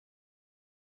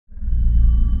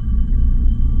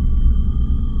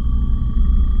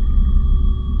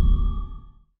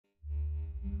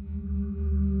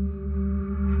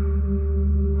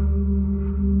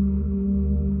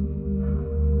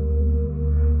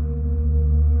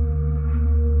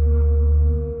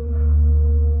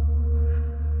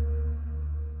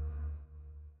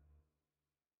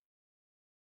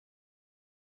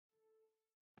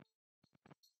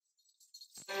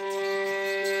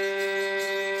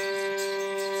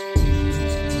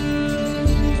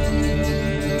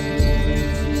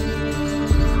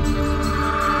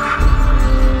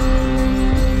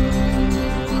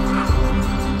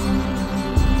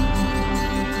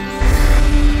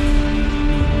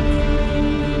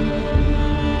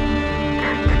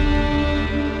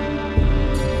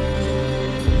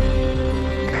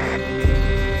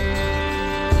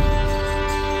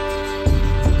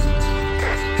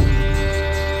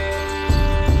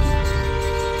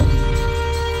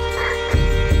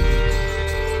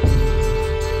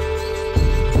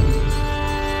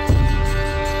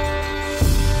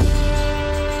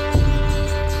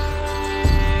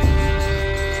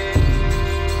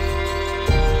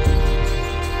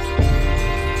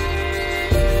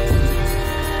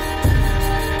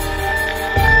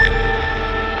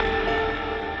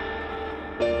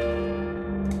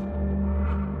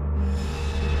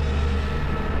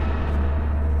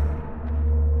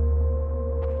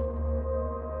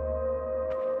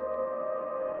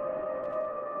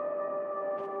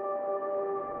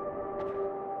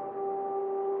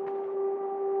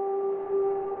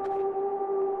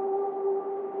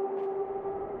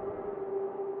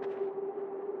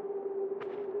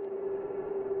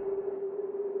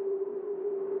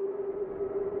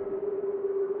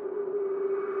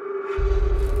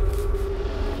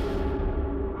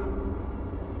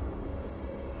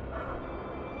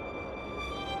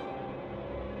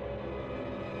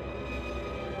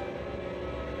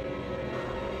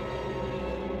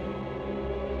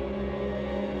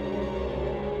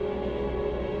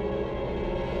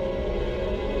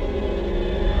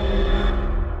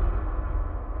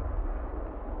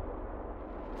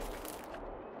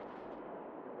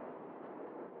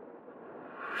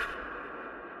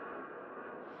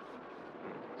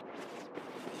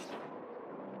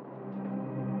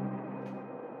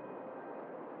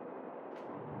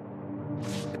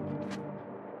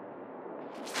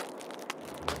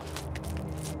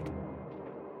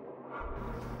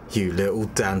You little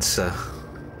dancer.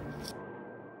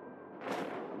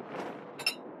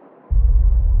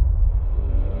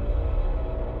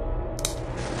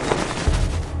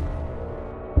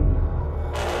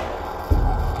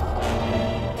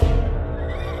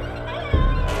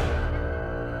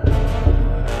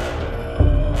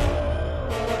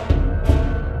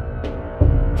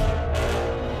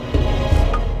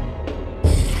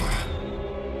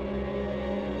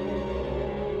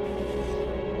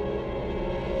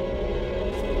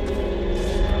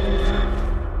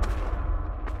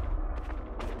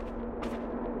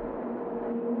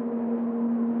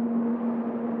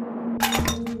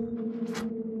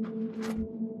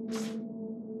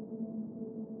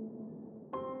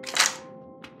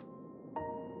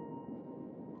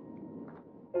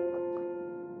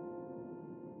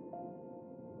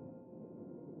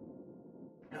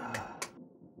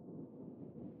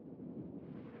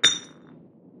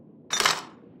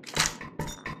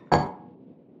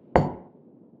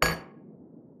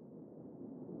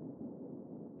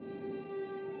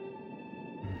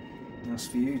 That's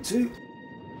for you too.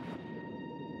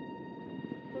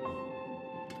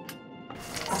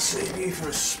 I'll save you for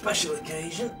a special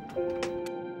occasion.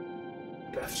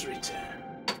 Beth's return.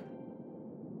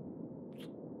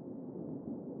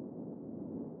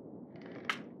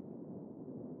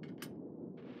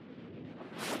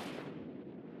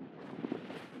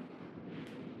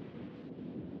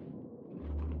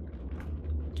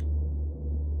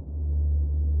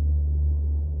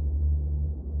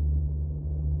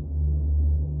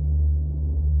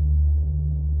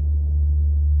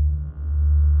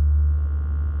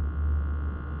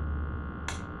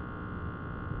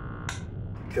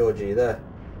 George, are you there?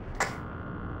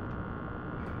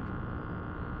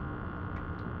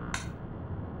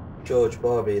 George,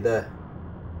 Barbie, you there?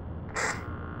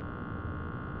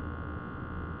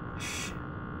 Shh.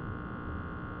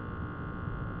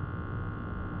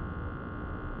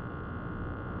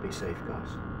 Be safe,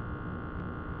 guys.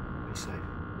 Be safe.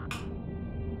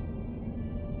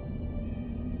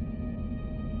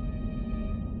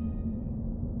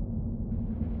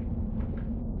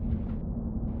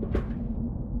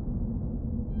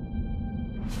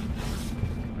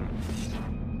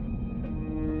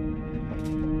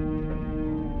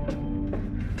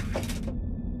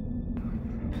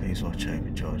 Please watch over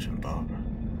George and Barbara.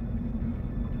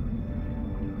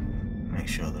 Make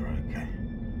sure they're okay.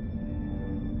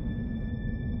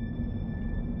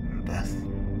 And Beth,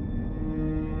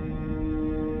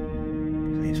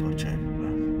 please watch over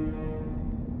Beth.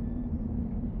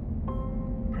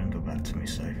 Bring her back to me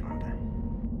safe one day.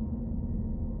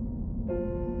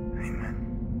 Amen.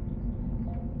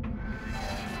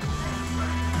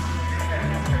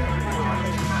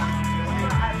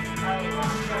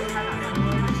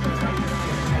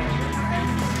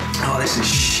 Oh, this is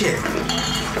shit.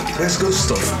 That's good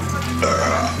stuff.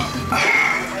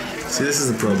 See, this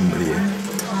is the problem with you.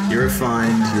 You're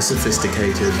refined, you're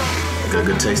sophisticated, you've got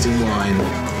good tasting wine,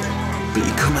 but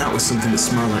you come out with something that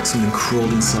smells like something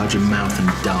crawled inside your mouth and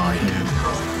died.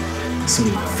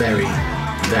 Something very,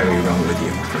 very wrong with you,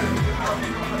 my friend.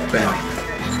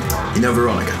 Ben, you know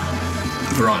Veronica?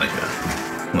 Veronica?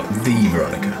 What, the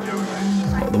Veronica?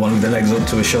 What, the one with the legs up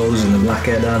to her shoulders and the black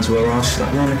hair down to her arse?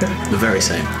 That Veronica? The very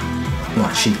same.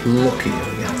 What, she'd look at you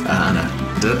again? I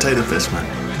know. Did I tell you the first, man?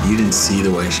 You didn't see the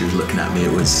way she was looking at me.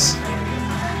 It was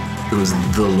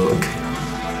the look.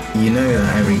 You know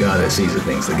that every guy that sees her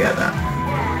thinks they get that.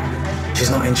 She's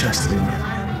not interested in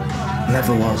you.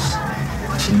 Never was.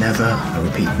 She never, I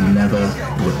repeat, never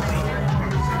will be.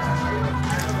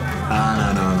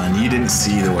 Ah, no, man. You didn't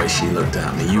see the way she looked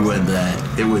at me. You weren't there.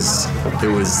 It was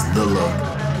the look.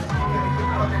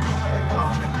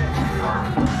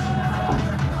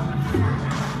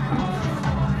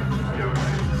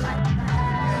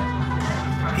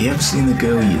 You ever seen the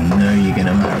girl you know you're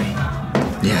gonna marry?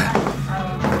 Yeah.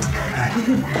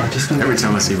 Every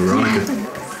time I see Veronica.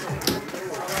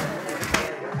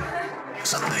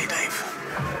 Someday, Dave.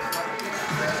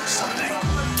 Someday.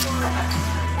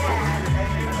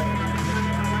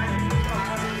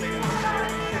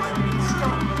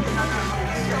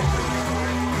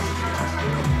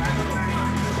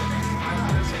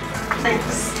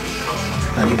 Thanks.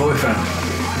 And your boyfriend?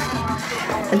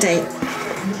 A date.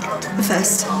 The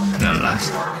first. No, the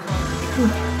last.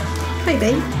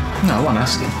 Maybe. No, I wasn't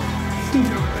asking.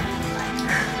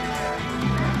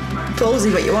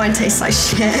 Ballsy, but your wine tastes like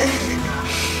shit.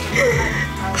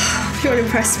 If you want to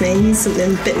impress me, use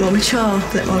something a bit more mature, a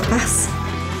bit more class.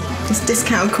 This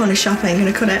discount corner shop ain't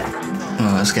gonna cut it.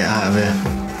 Well, let's get out of here.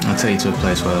 I'll take you to a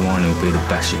place where the wine will be the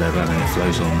best you've ever had and it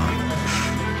flows all night.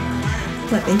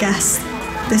 Let me guess.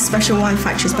 This special wine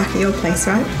factory's back at your place,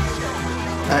 right?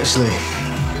 Actually,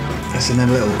 it's in a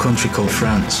little country called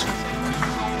France.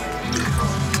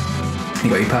 You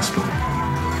got your passport?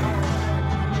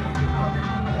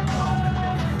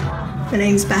 My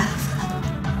name's Beth.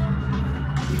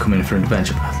 You come in for an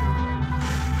adventure, Beth?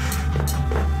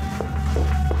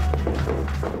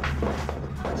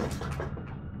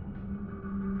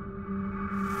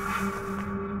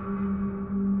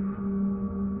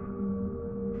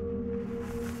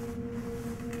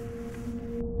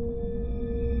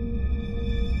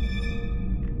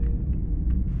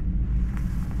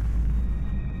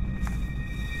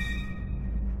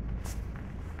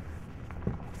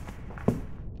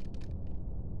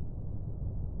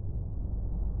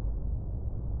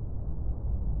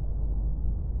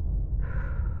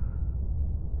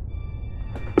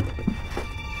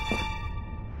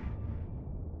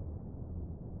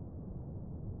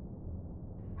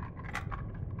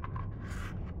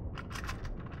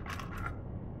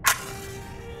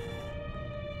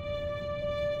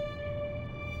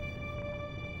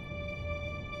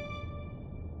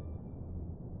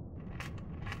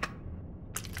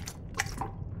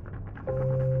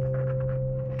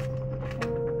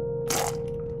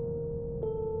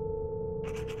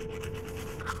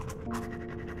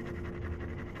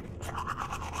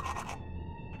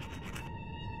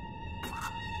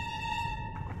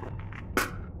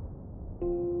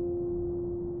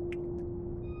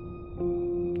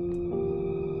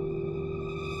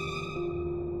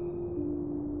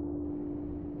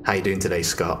 How you doing today,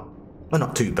 Scott? Well,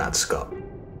 not too bad, Scott.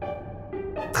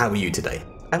 How are you today?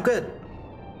 I'm good.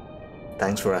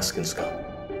 Thanks for asking, Scott.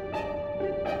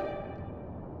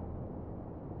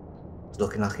 It's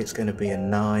looking like it's going to be a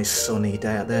nice sunny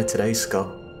day out there today,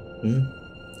 Scott.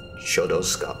 Sure does,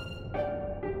 Scott.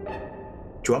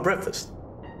 Do you want breakfast?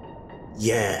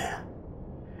 Yeah.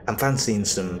 I'm fancying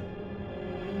some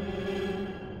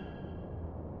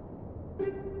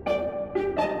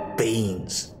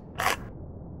beans.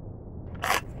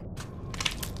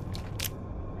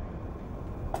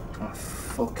 I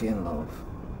fucking love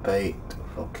baked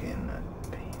fucking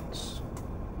beans.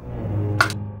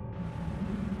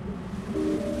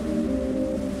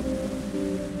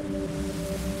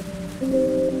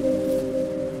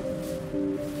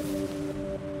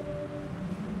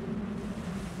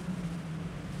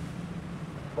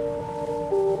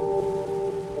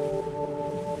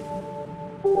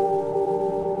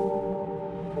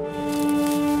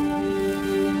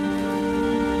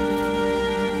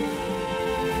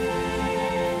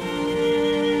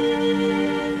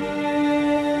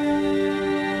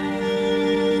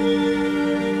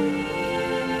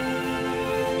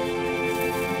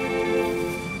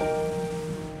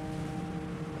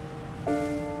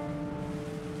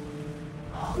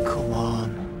 Come on.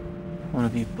 One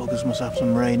of you buggers must have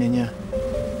some rain in you.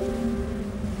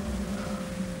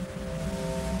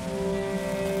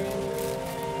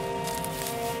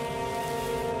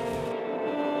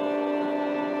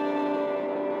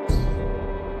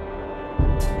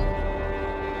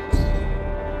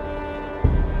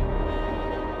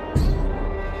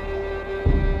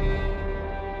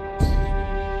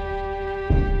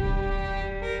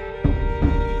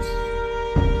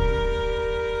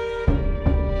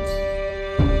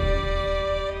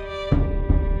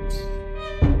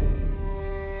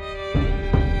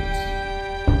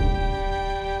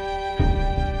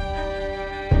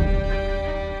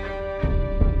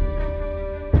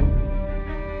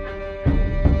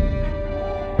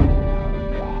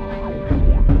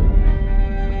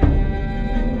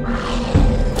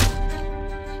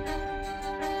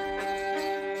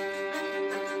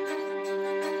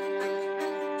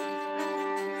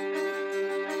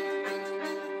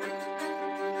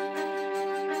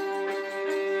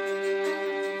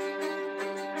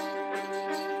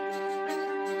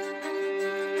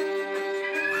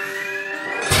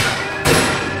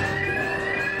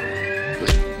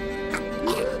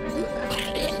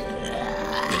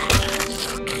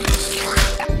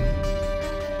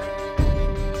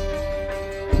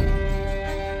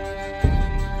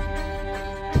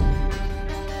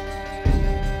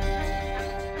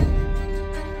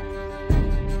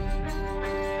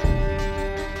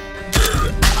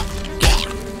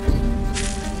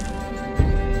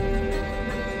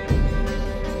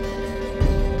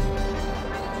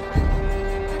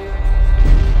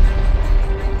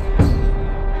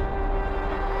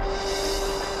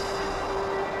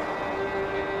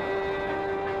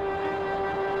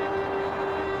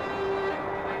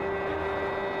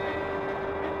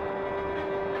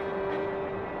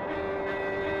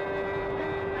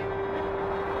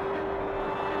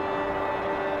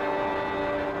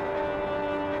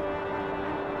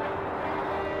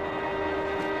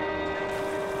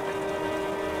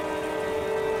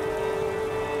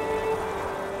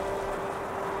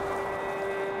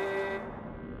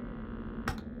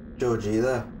 George, are you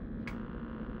there?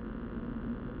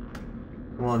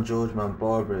 Come on, George, man.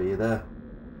 Barbara, are you there?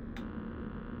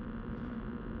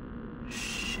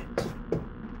 Shit.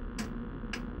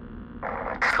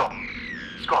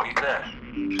 Scott, you there?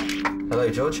 Hello,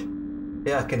 George?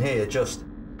 Yeah, I can hear you, just.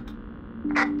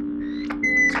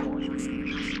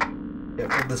 Yeah,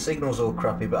 well, the signal's all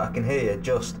crappy, but I can hear you,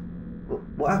 just.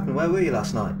 What happened? Where were you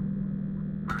last night?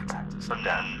 So,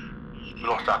 Dan, we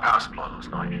lost our power supply last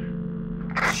night.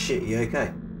 Shit, you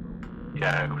okay?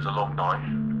 Yeah, it was a long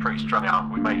night. Pretty strung out,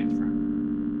 but we made it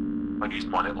through. I used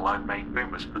my little homemade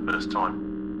boomers for the first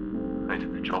time. They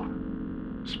did the job.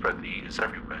 Spread the heaters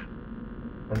everywhere.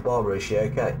 And Barbara, is she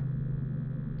okay?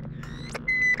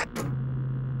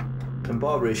 And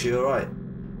Barbara, is she alright?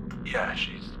 Yeah,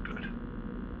 she's good.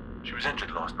 She was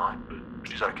injured last night, but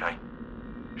she's okay.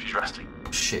 She's resting.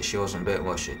 Shit, she wasn't bit,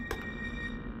 was she?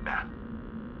 Nah,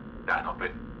 not a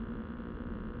bit.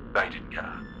 They didn't get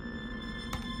her.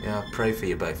 Yeah, I prayed for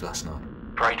you both last night.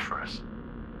 Prayed for us.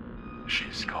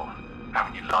 Shit, Scott.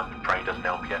 Haven't you learned that praying doesn't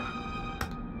help yet?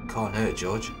 Can't hurt,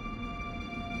 George.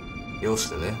 You're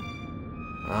still here.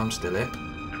 I'm still here.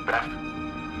 And Beth?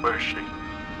 Where is she?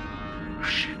 Oh,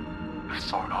 shit.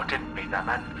 Sorry, I didn't mean that,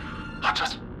 man. I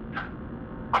just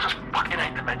fucking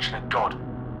hate the mention of God.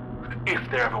 If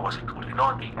there ever was a God, and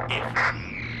I mean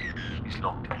if, he's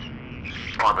not dead.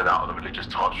 I'm without the religious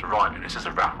types for right, and this is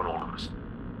a rap on all of us.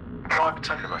 Can I ever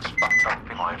tell you the most fucked up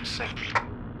thing I ever seen?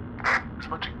 There's a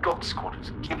bunch of God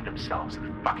squatters giving themselves to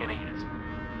the fucking eaters.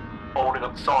 Holding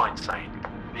up signs saying,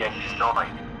 the end is nigh,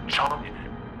 chanting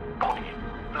it, body it,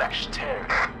 flesh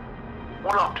tearing.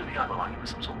 One after the other like it was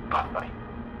some sort of buffet.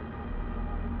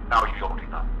 How are you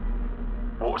holding up?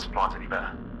 Water supply's any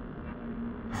better?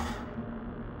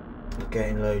 You're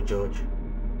getting low, George.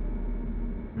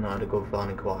 And I had a good fun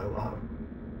in quite a while.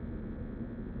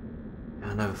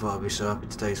 I never thought I'd be so happy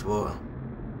to taste water.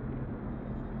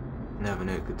 Never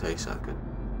knew it could taste that good.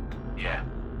 Yeah,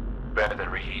 better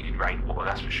than reheated rainwater,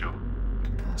 that's for sure.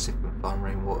 Yeah, see if we can find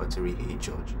rainwater to reheat,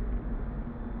 George.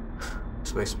 It's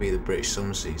supposed to be the British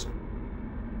summer season.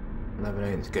 Never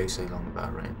known it to go so long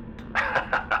without rain.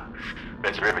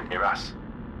 There's a river near us.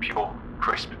 Pure,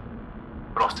 crisp.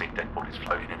 But I've seen dead bodies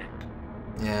floating in it.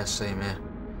 Yeah, same here.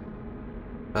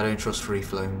 I don't trust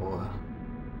free-flowing water.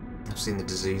 I've seen the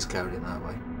disease carried in that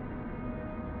way.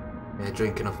 Yeah,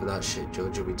 drink enough of that shit,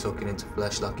 George. You'll be tucking into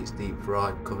flesh like it's deep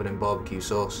fried, covered in barbecue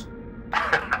sauce.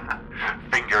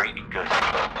 Finger eating good.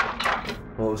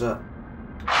 What was that?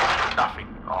 Nothing.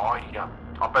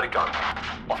 I better go.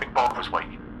 I think Barbara's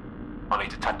waiting. I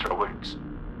need to tend to her wounds.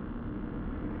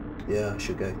 Yeah, I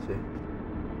should go too.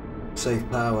 Save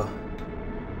power.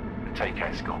 Take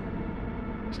care, Scott.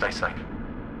 Stay safe.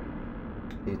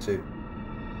 You too.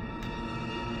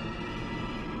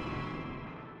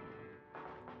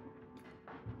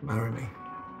 Marry me.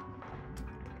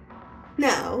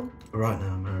 No. Right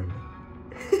now, marry me.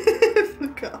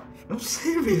 Fuck off. I'm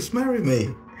serious, marry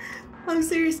me. I'm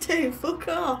serious too. Fuck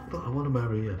off. But I want to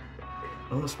marry you.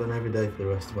 I want to spend every day for the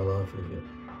rest of my life with you.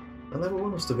 I never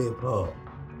want us to be apart.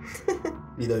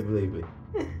 You don't believe me?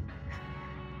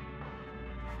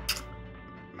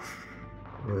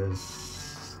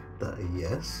 Was that a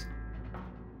yes?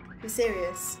 You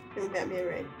serious? Will you get me a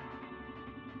ring?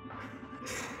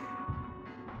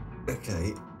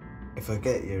 Okay, if I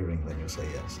get you a ring, then you'll say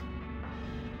yes.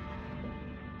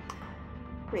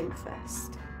 Ring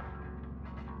first.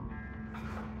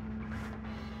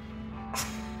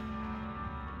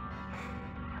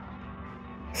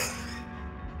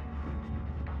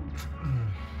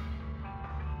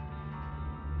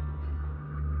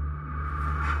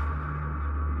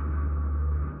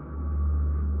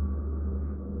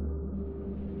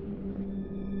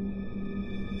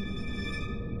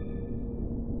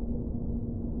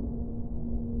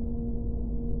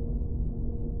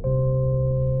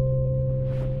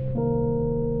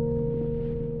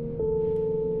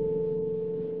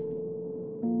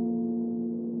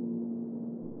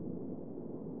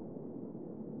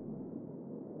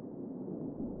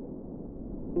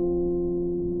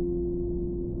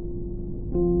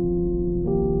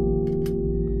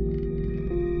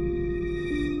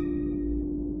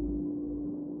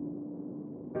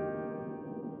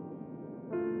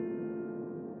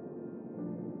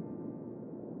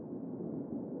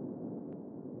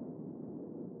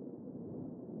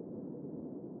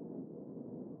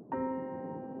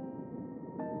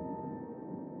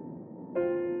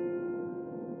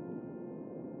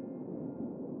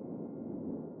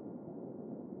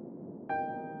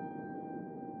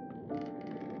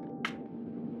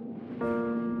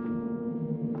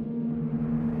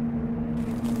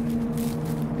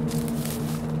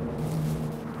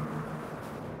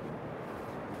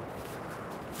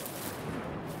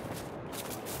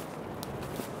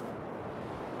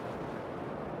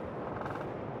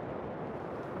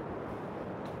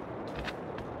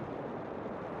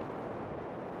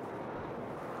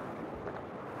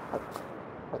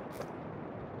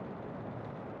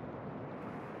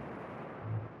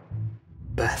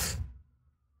 Beth,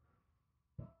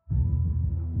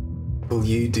 will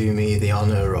you do me the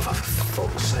honour of, for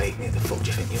fuck's sake, who the fuck do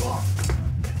you think you are?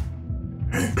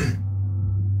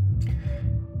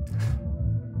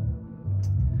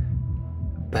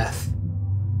 Beth.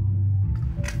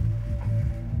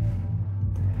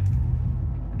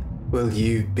 Will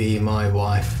you be my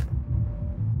wife?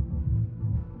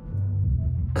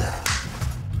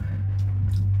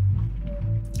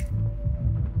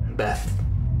 Beth.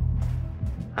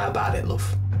 How about it,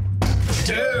 love?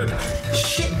 Dude!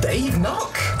 Shit, Dave,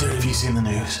 knock! Dude, have you seen the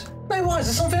news? No, why? Is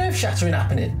there something earth-shattering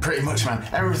happening? Pretty much, man.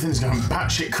 Everything's going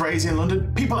batshit crazy in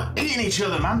London. People are eating each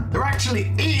other, man. They're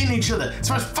actually eating each other. It's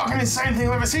the most fucking insane thing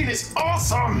I've ever seen. It's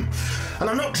awesome! And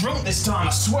I'm not drunk this time,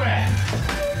 I swear!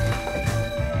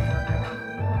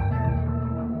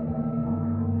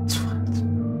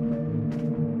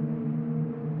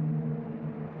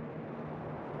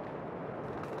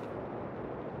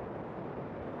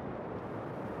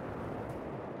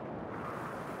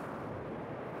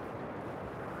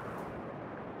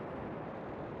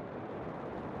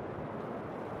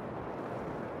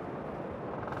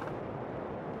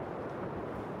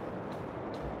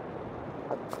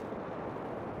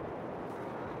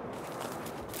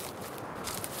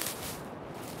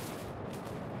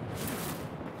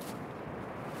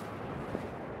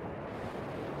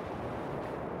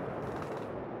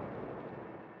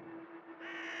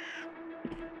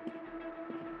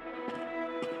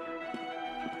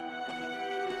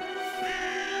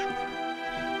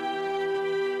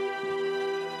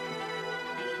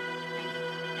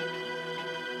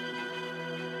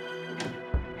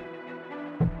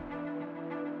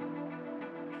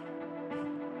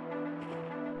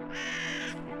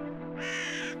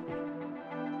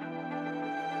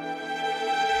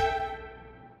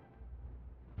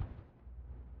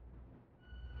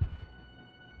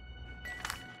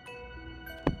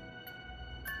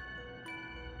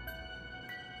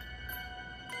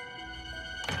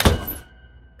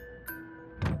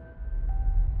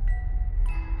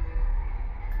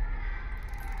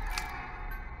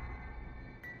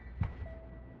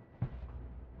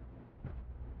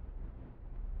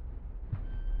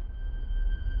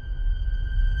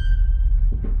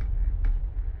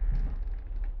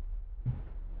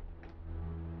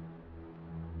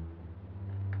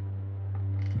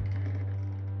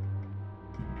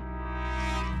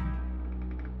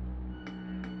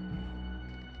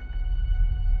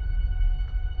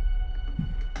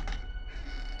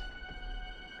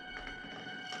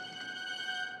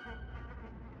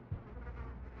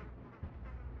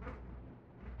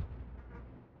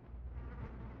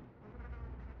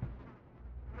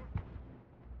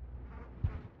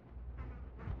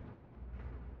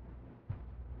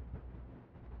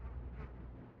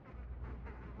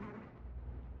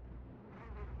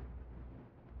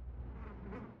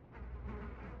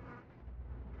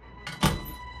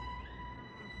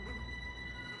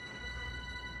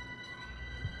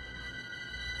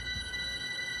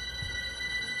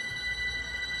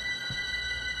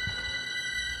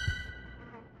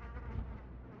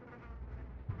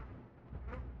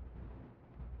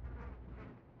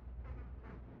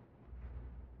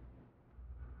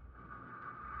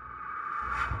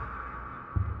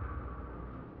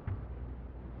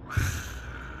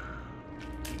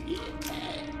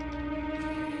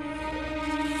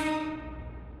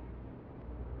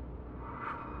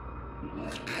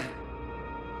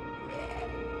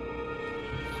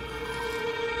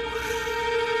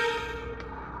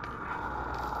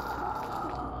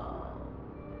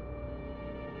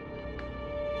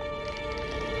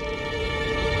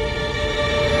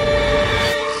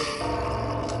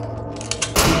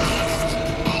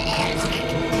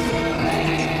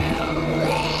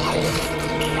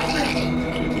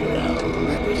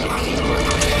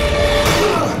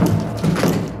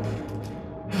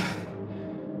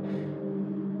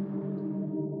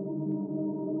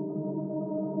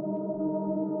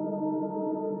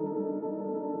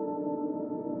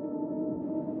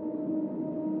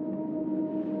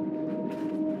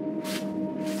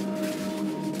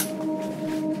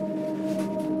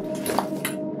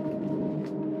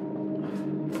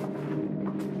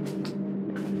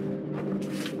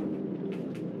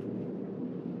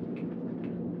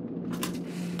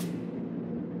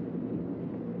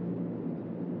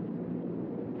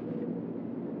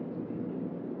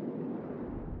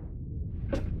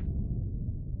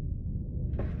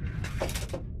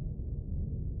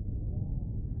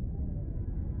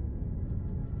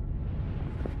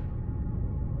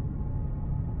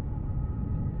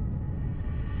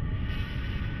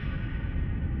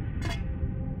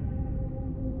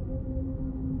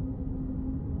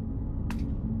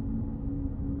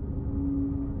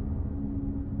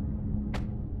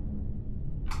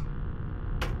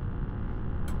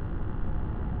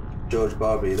 George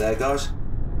Barber, you there, guys?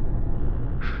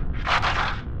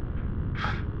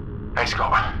 Hey,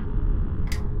 Scott.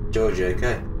 George, you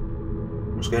okay?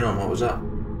 What's going on? What was that?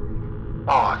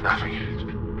 Oh,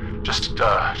 nothing. Just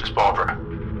Barbara.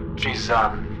 She's,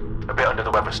 a bit under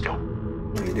the weather still.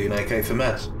 Are you doing okay for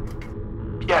meds?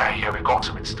 Yeah, we've got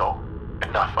some in stock.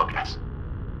 Enough, I guess.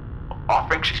 I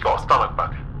think she's got a stomach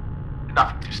bug.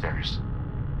 Nothing too serious.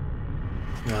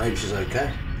 I hope she's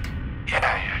okay.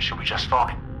 Yeah, she'll be just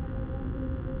fine.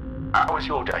 How was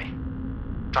your day?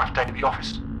 Do I have to take the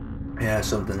office? Yeah,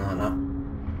 something like that.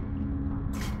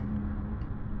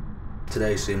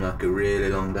 Today seemed like a really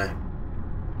long day.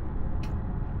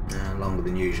 Yeah, longer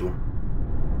than usual.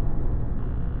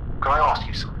 Can I ask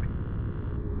you something?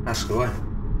 Ask away.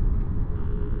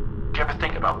 Do you ever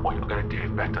think about what you're going to do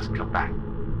if Beth doesn't come back?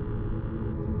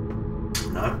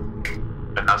 No?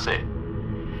 And that's it?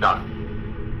 No.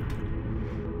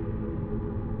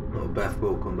 Well, Beth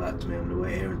will come back to me. I'm gonna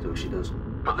wait here until she does.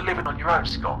 But you're living on your own,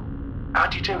 Scott. How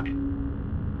do you do it?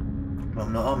 Well,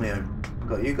 I'm not on my own. I've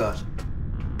got you guys.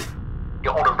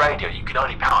 You're on a radio, you can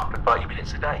only power up for 30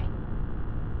 minutes a day.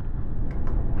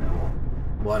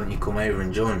 Why don't you come over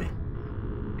and join me?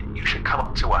 You should come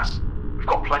up to us. We've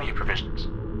got plenty of provisions.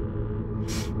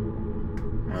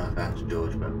 Oh, thanks,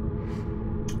 George, but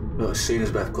look, as soon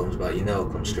as Beth comes back, you know I'll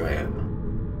come straight over.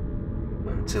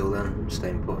 But until then, I'm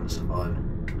staying put and surviving.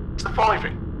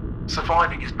 Surviving?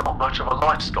 Surviving is not much of a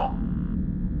life, Scott.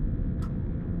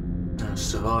 No,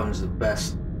 surviving's the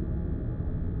best.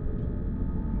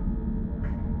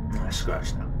 I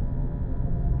scratched that.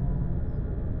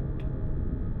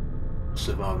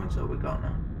 Surviving's all we got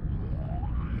now.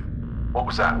 What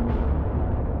was that?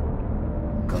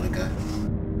 Gotta go.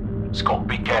 Scott,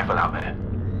 be careful out there.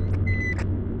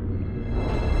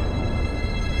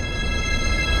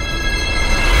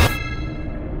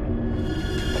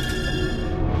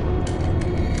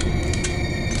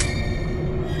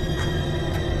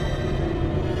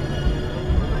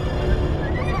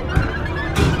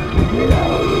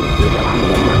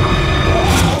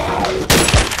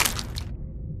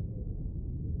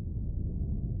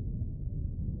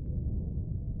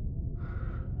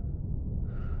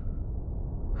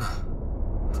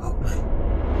 Fuck me.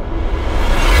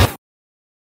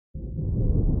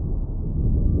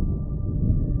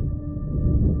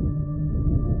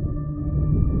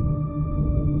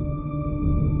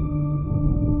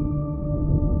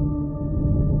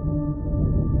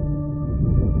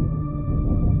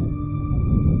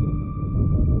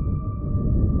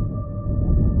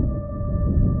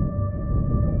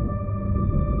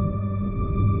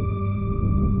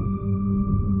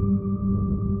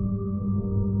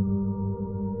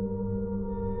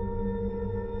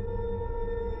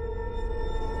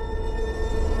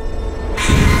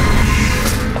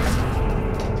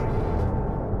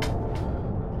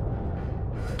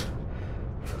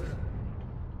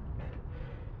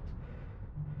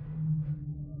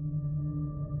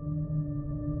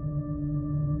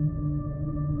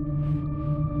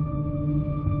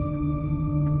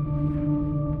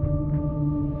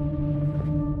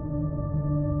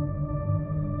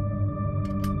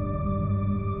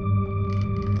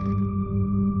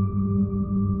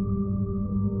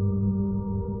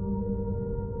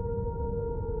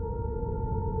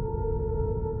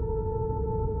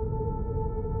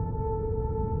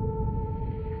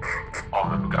 I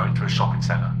remember going to a shopping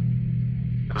centre.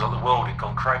 It was like the world had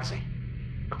gone crazy.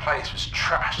 The place was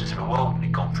trashed as if a world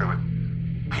had gone through it.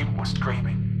 People were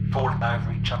screaming, falling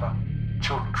over each other,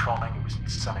 children crying. It was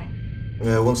insane.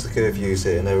 Yeah, once the curfews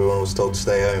hit and everyone was told to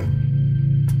stay home,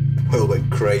 we all went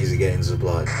crazy getting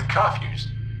supplies. The curfews.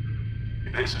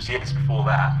 This was years before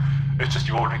that. It was just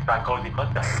your ordinary bank holiday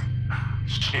Monday.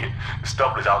 Shit, the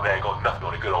stumblers out there got nothing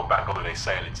on a good old bank holiday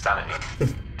sale insanity.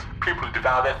 People who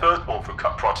devour their firstborn for a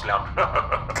cut price lamb.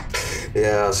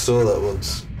 Yeah, I saw that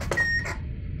once.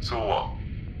 So what?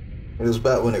 It was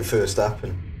back when it first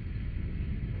happened.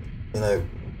 You know,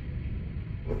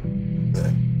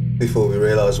 before we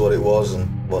realised what it was and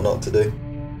what not to do.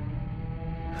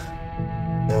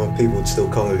 You know, when people would still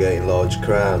congregate in large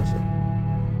crowds.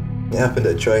 It happened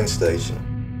at a train station.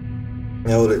 You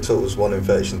know, all it took was one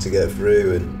infection to get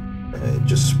through and it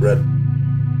just spread.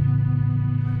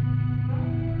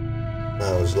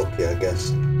 I was lucky, I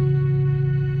guess.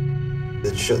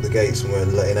 They'd shut the gates and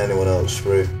weren't letting anyone else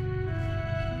through.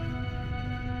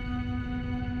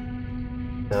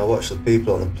 Now I watched the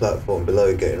people on the platform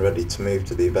below getting ready to move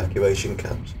to the evacuation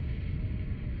camps.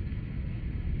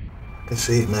 I can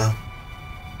see it now.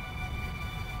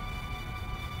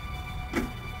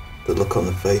 The look on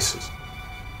their faces.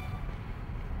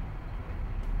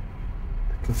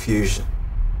 The confusion.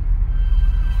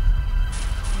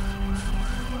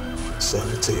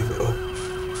 insanity of it all.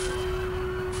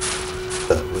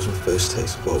 That was my first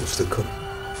taste of what was to come.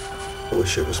 I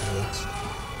wish it was my last.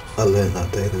 I learned that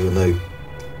day there were no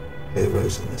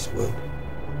heroes in this world.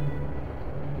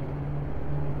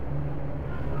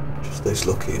 Just those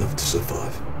lucky enough to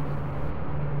survive.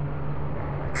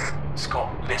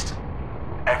 Scott, listen.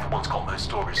 Everyone's got those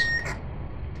stories.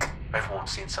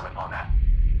 Everyone's seen something like that.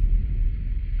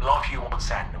 The life you once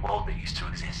had in the world that used to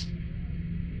exist,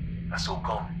 that's all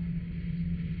gone.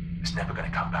 It's never going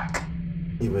to come back.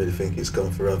 You really think it's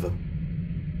gone forever?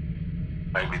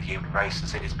 Maybe the human race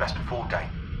has hit its best before day.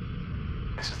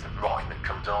 This is the rotting that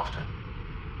comes after.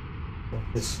 Well,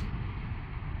 this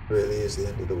really is the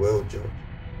end of the world, George.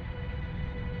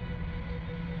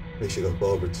 At least you got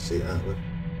Barbara to see it out with.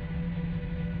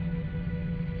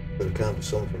 Gotta count for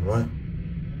something, right?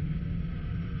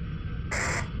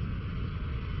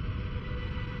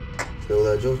 Still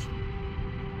there, George?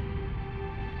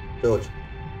 George?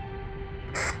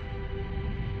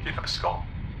 You know, Scott,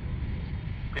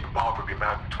 me and Barbara have been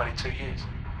married for 22 years.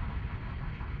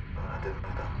 I didn't know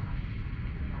that.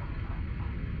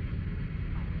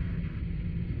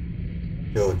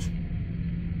 George,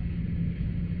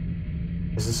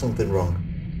 is there something wrong?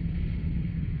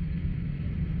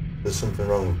 There's something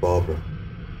wrong with Barbara.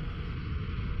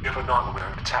 The other night when we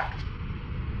were attacked,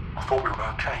 I thought we were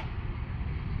okay.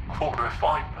 I thought we were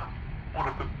fine, but one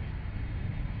of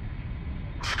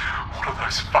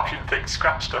those fucking things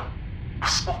scratched her. The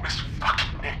smallest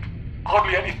fucking nick.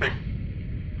 Hardly anything.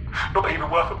 Not even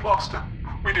worth a plaster.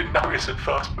 We didn't notice at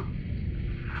first, but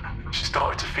she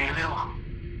started to feel ill.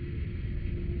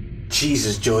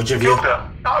 Jesus, George, have Killed her.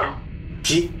 No.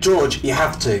 George, you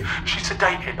have to. She's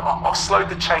sedated. I'll slow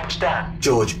the change down.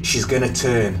 George, she's gonna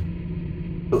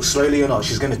turn. Look, slowly or not,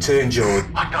 she's gonna turn, George.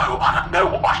 I don't know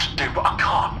what I should do, but I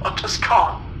can't. I just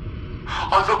can't.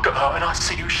 I look at her and I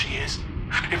see who she is.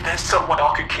 If there's someone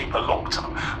I can keep her locked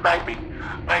up, maybe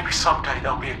someday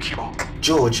there'll be a cure.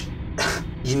 George,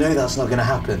 you know that's not gonna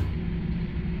happen.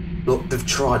 Look, they've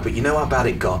tried, but you know how bad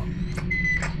it got.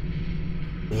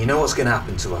 And you know what's gonna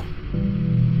happen to her.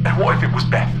 And what if it was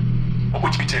Beth? What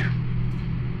would you do?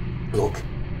 Look,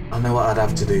 I know what I'd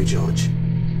have to do, George.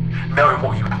 Knowing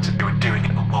what you have to do and doing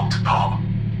it a world apart.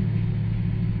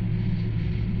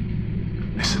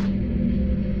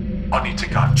 Listen, I need to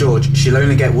go. George, she'll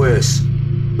only get worse.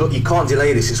 Look, you can't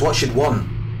delay this, it's what she'd want.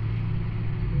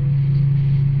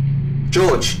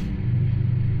 George!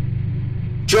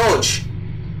 George!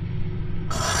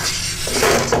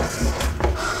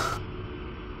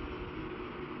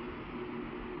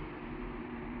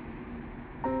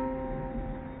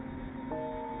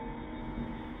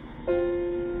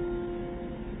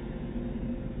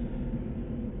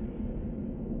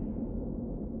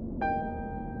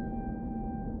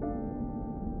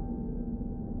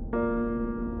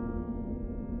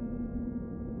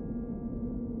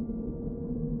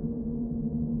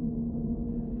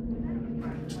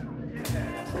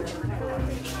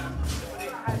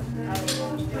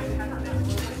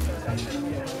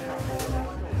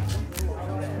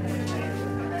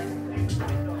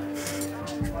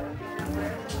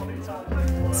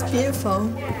 It's beautiful.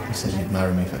 You said you'd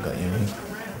marry me if I got you a ring.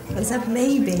 I said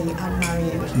maybe I'd marry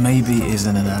you. Maybe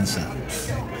isn't an answer.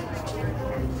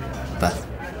 Beth,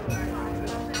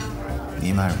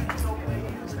 you marry me?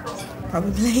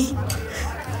 Probably.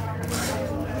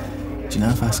 Do you know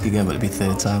if I ask again, will it be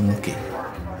third time lucky?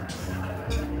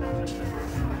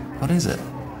 What is it?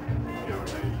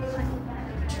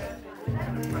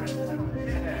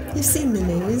 You've seen the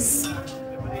news.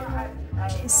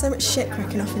 There's so much shit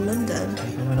cracking off in London.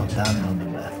 We're not down in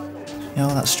London, Beth. You know,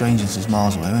 all that strangeness is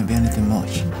miles away. It won't be anything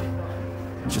much.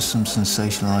 Just some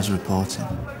sensationalised reporting.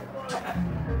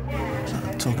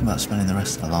 Talking about spending the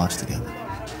rest of our lives together.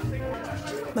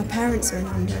 My parents are in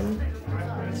London.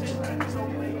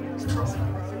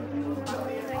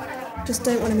 Just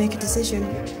don't want to make a decision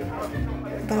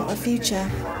about our future.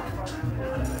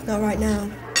 Not right now.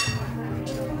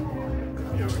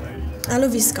 I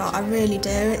love you, Scott, I really do.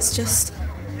 It's just...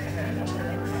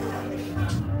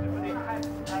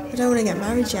 I don't want to get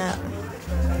married yet.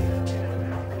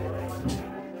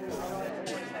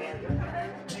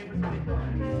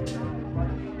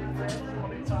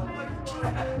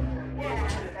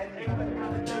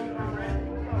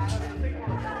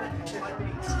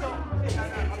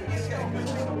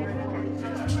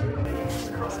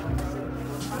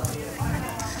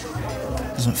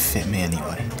 Doesn't fit me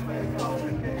anyway.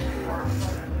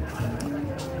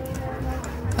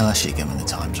 I'll ask you again when the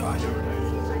time's right.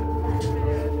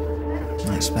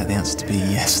 I expect the answer to be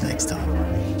yes next time.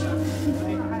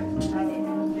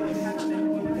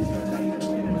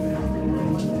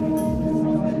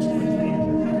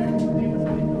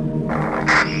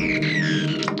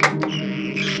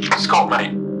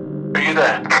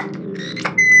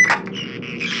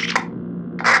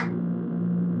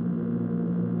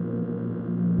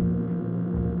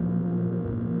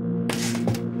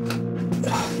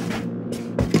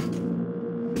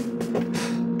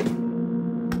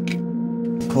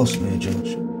 course I'm here,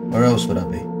 George. Where else would I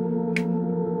be?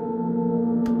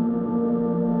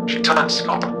 She turned,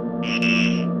 Scott.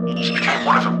 She became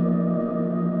one of them.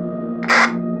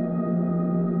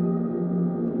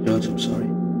 George, I'm sorry.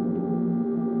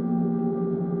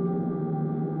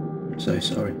 I'm so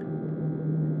sorry.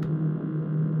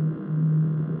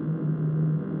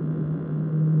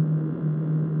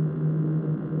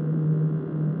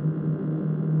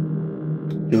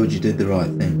 George, you did the right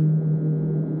thing.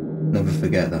 Never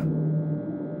forget that.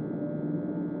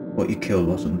 What you killed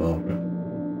wasn't Barbara.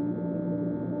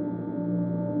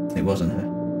 It wasn't her.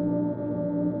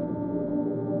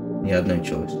 You had no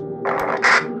choice.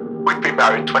 We've been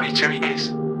married 22 years.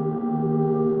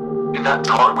 In that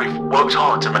time, we've worked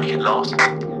hard to make it last.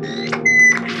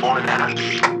 We've fallen out.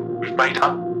 We've made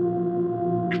up.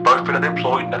 We've both been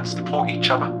unemployed and had to support each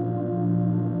other.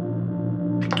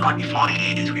 In 25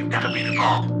 years, we've never been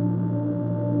apart.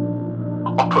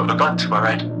 I put a gun to her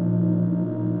head.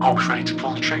 I was ready to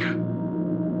pull the trigger.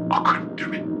 I couldn't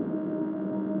do it.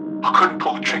 I couldn't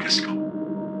pull the trigger, Scott.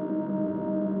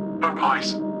 Her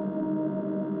eyes.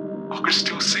 I could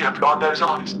still see her behind those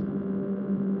eyes.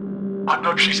 I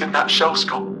know she's in that shell,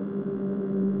 Scott.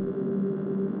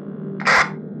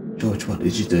 George, what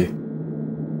did you do?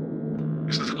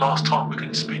 This is the last time we're going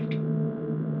to speak.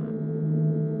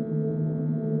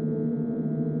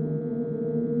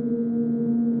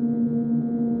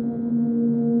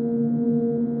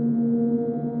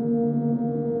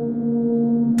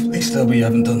 Please tell me you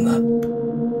haven't done that.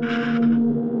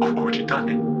 I've already done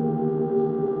it.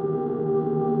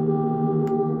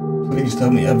 Please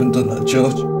tell me you haven't done that,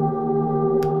 George.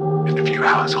 In a few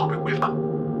hours I'll be with her.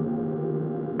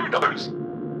 Who knows?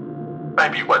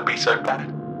 Maybe it won't be so bad.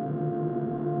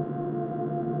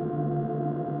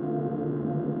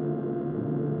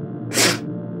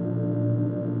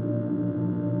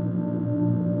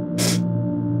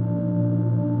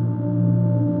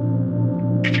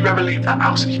 If you ever leave that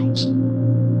house of yours,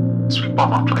 swing by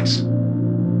my place.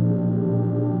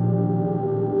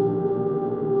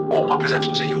 All my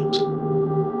possessions are yours.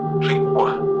 Clean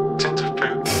water, tins of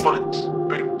food, bullets,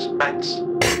 boots, beds.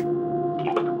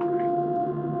 All in the grave.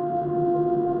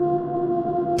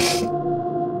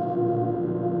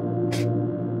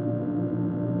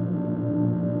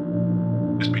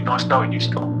 It's been nice knowing you,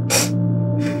 Scott.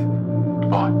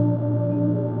 Goodbye.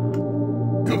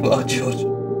 Goodbye, George.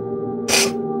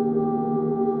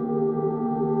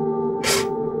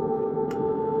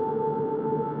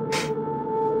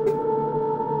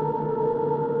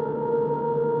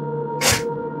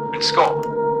 Scott,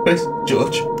 Where's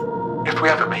George? if we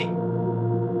ever meet,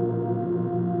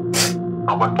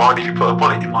 I won't mind if you put a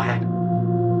bullet in my head.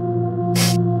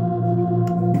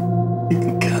 You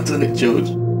can count on it, George.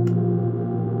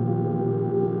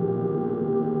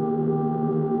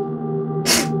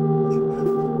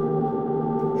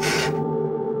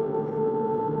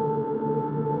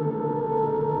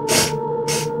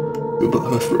 Goodbye,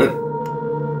 my friend.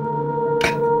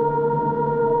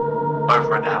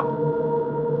 Over and out.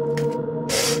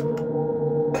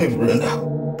 Over and out.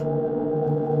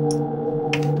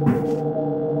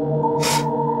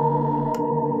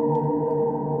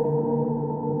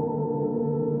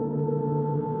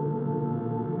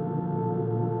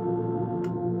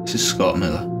 This is Scott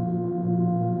Miller.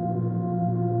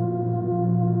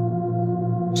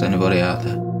 Is anybody out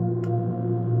there?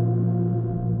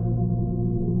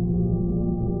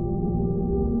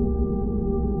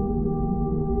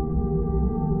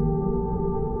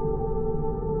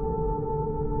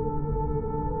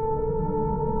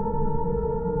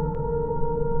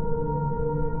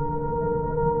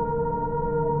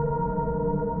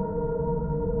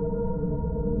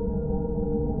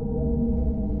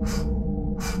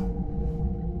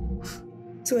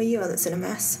 So are you all that's in a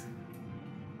mess?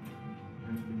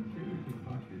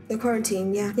 The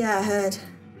quarantine, yeah. Yeah, I heard.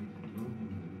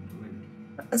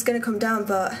 It's gonna come down,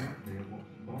 but...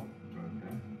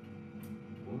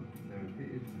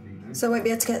 So I won't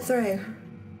be able to get through.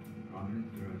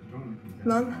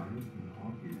 Mum?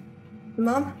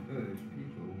 Mum?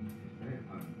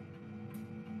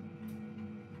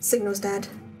 Signal's dead.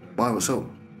 Why, what's up?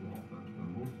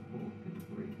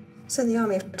 So the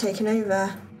army have taken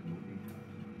over.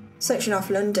 Section off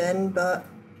London, but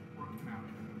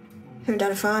him and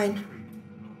Dad are fine.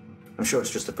 I'm sure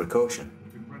it's just a precaution.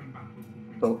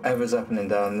 Well, whatever's happening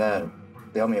down there,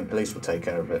 the army and police will take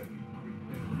care of it.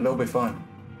 They'll be fine.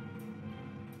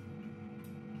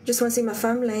 Just want to see my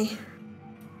family.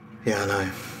 Yeah, I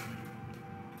know.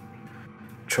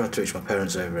 Tried to reach my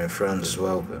parents over in France as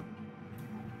well, but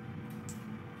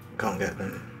can't get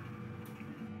them.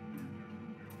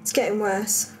 It's getting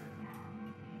worse.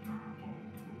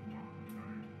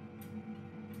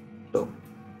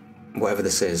 Whatever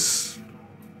this is,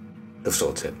 they'll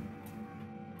sort it.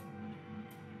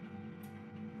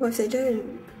 What if they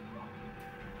don't?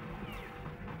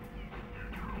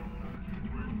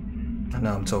 I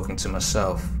know I'm talking to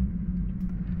myself.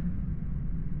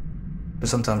 But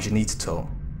sometimes you need to talk.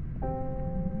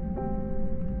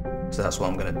 So that's what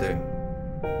I'm gonna do.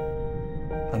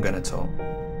 I'm gonna talk.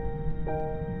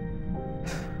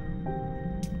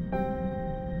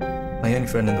 My only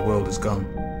friend in the world is gone.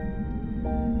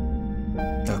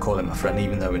 I call him my friend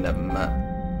even though we never met.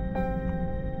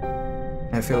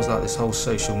 And it feels like this whole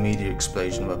social media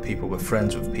explosion where people were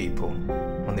friends with people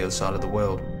on the other side of the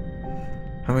world.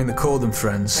 I mean, they called them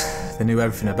friends. They knew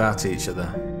everything about each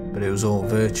other, but it was all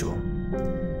virtual.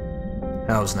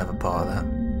 I was never part of that.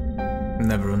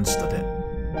 Never understood it.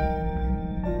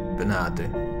 But now I do.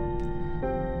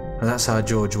 And that's how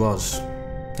George was.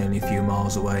 Only a few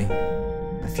miles away.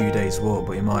 A few days walk,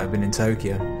 but he might have been in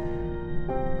Tokyo.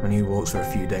 And he walks for a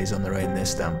few days on the road in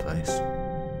this damn place.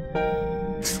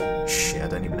 Shit, I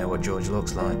don't even know what George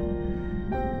looks like.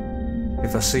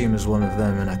 If I see him as one of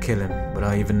them and I kill him, would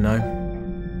I even know?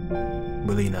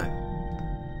 Will he know?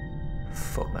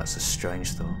 Fuck, that's a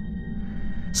strange thought.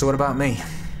 So what about me?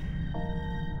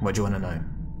 What do you want to know?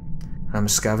 I'm a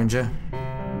scavenger.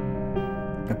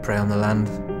 I prey on the land.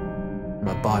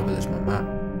 My Bible is my map.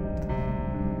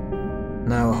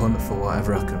 Now I hunt for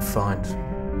whatever I can find.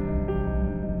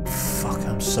 Fuck,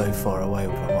 I'm so far away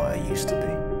from what I used to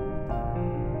be.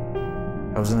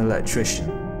 I was an electrician,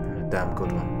 and a damn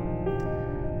good one.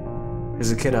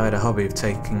 As a kid I had a hobby of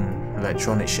taking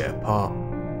electronic shit apart.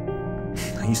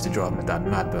 I used to drive my dad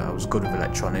mad, but I was good with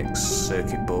electronics,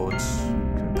 circuit boards,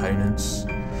 components.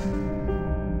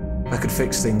 I could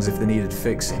fix things if they needed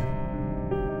fixing.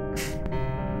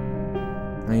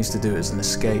 I used to do it as an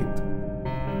escape.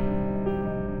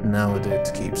 Now I do it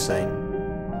to keep sane.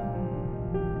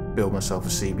 Build myself a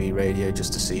CB radio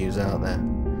just to see who's out there.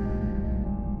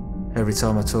 Every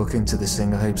time I talk into this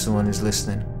thing, I hope someone is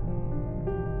listening.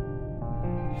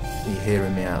 Are you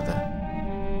hearing me out there?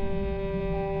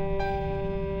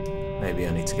 Maybe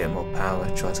I need to get more power,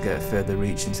 try to get a further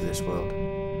reach into this world.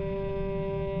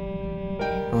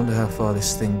 I wonder how far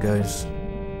this thing goes.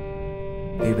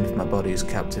 Even if my body is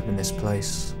captive in this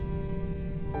place,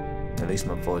 at least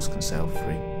my voice can sail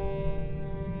free.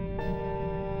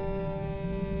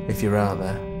 If you're out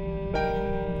there,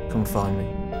 come find me.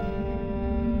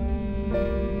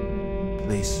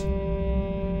 Please.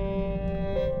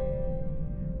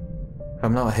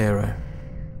 I'm not a hero.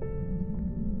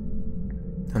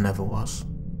 I never was.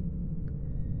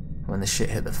 When the shit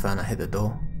hit the fan, I hit the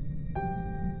door.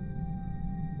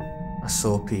 I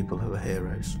saw people who were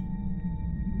heroes.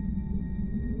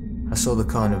 I saw the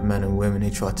kind of men and women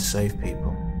who tried to save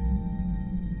people.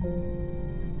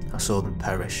 I saw them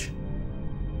perish,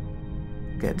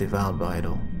 get devoured by it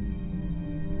all.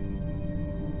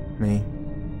 Me,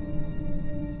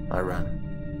 I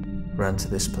ran to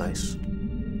this place.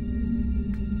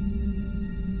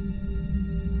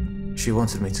 She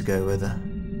wanted me to go with her,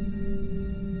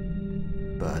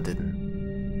 but I didn't.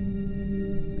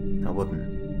 I wouldn't.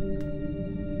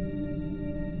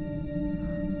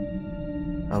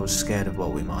 I was scared of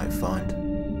what we might find.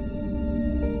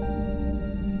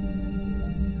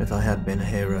 If I had been a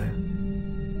hero,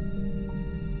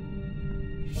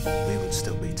 we would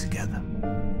still be together.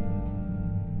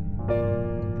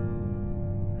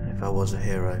 And if I was a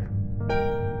hero,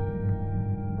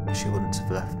 she wouldn't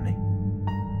have left me.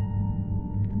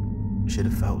 She'd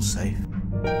have felt safe.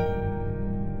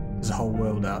 There's a whole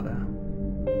world out there.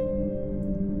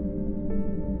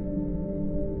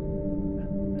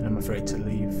 And I'm afraid to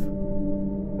leave.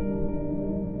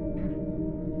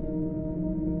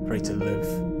 Afraid to live.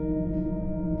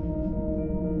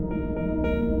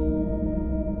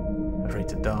 Afraid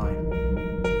to die.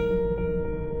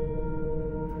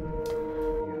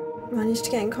 Managed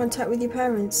to get in contact with your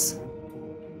parents?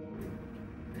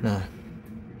 No.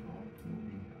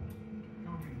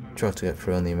 Tried to get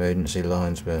through on the emergency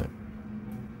lines, but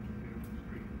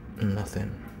nothing.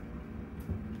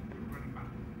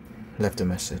 Left a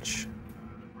message.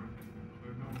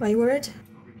 Are you worried?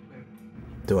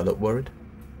 Do I look worried?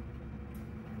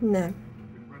 No.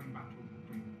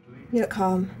 You look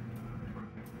calm.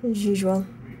 As usual.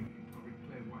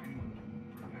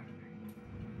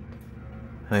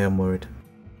 I am worried.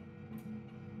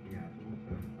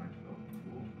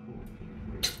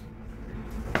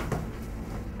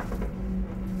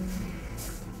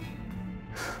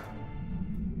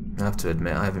 I have to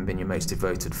admit, I haven't been your most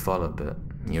devoted follower, but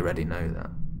you already know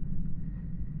that.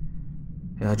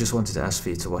 Yeah, I just wanted to ask for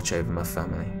you to watch over my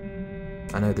family.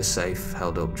 I know they're safe,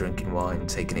 held up, drinking wine,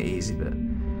 taking it easy, but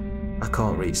I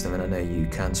can't reach them, and I know you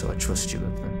can, so I trust you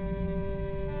with them.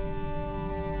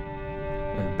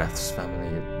 And Beth's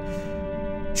family,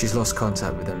 she's lost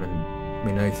contact with them, and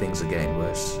we know things are getting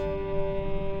worse.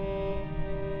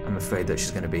 I'm afraid that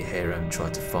she's going to be a hero and try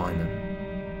to find them.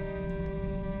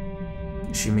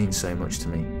 She means so much to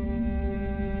me.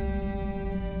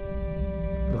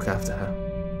 Look after her.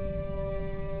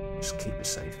 Just keep her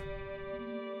safe.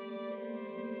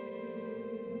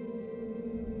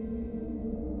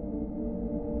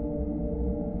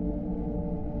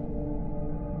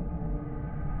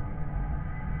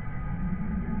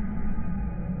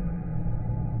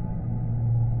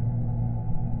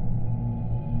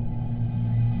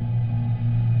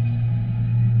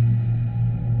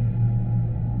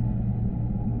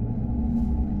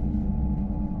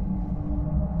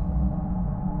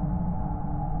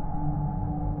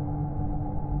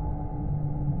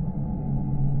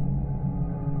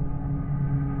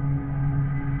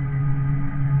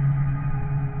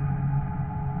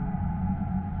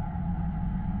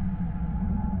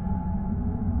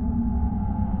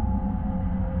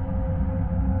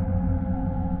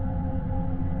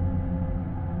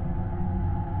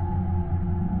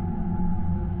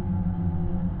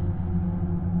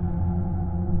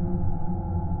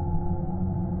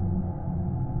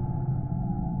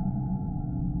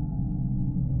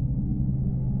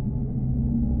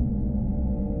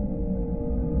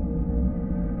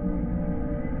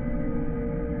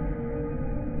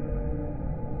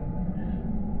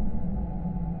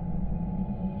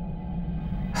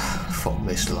 Fuck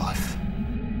this life.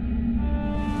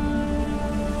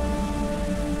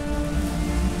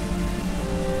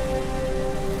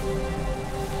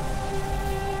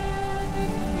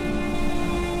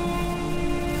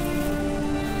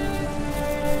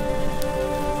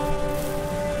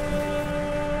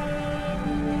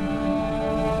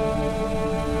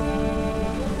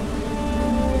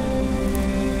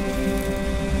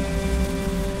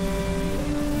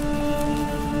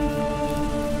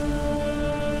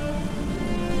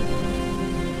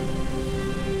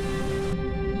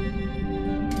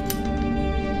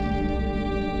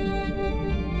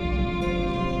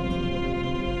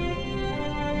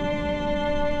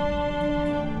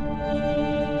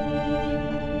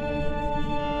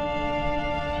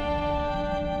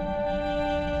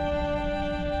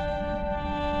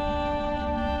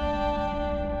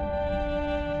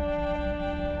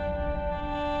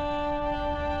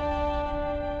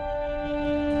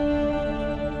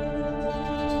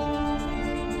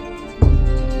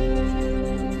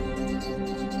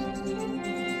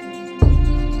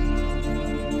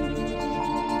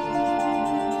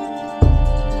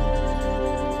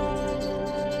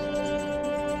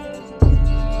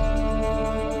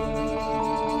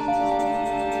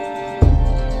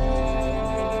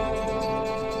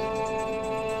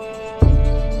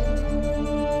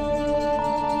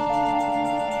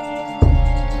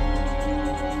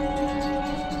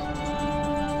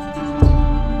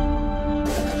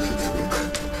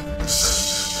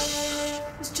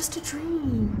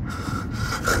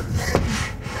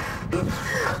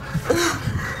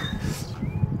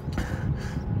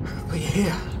 But you're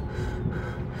here.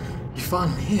 You're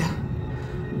finally here.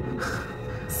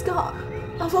 Scott,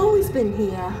 I've always been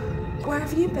here. Where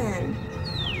have you been?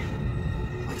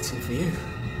 Waiting for you.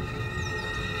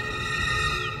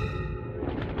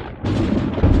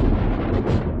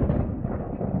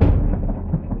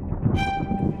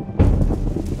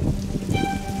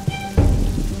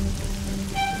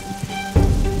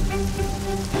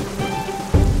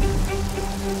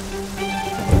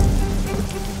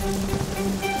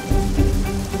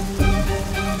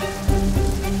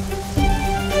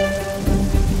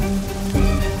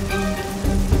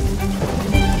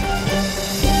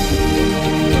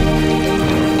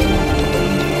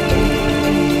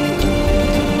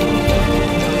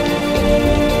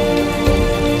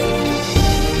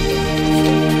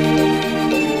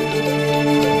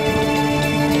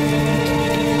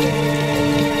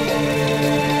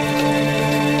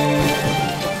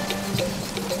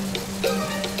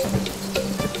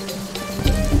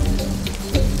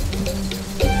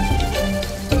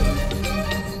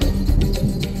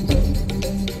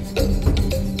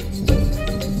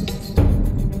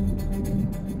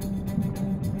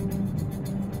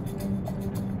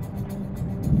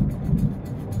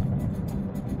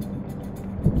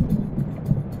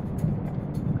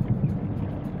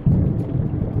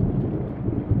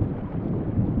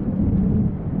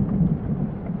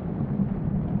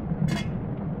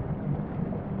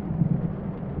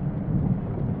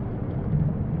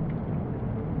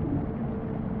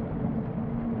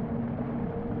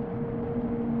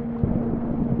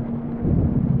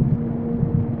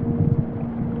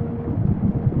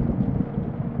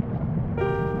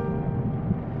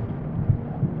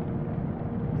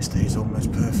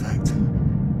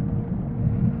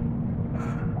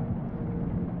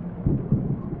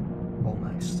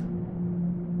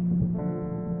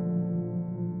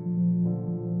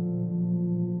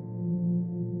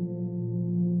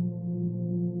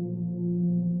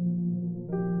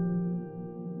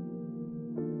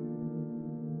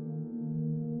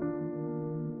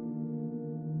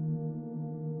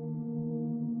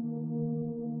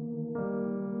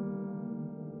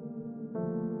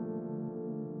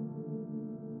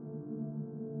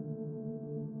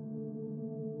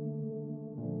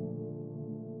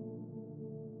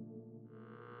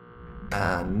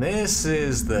 And this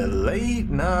is the Late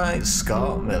Night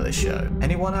Scott Miller Show.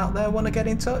 Anyone out there want to get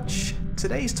in touch?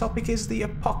 Today's topic is the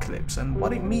apocalypse and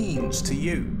what it means to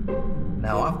you.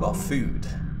 Now, I've got food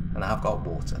and I've got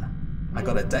water. I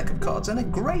got a deck of cards and a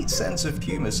great sense of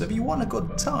humour, so if you want a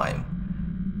good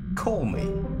time, call me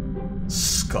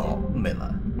Scott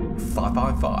Miller,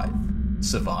 555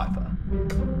 Survivor.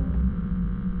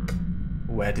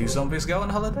 Where do zombies go on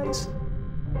holidays?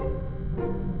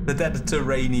 The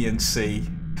Mediterranean Sea.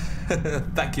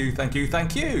 Thank you, thank you,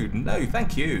 thank you. No,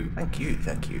 thank you, thank you,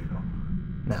 thank you.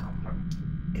 Now,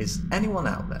 is anyone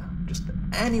out there, just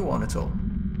anyone at all?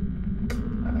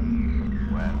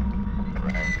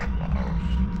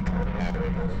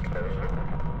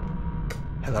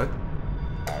 Hello?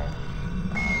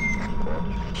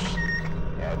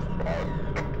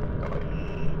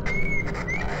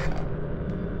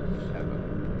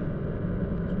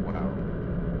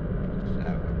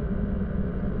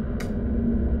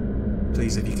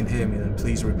 Please, if you can hear me, then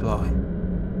please reply.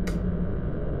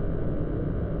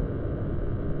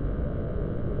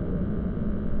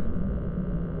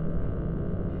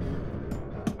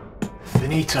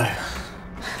 Finito.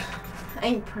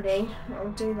 Ain't pretty.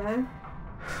 It'll do though.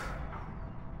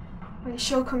 Are you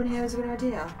sure coming here is a good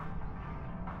idea?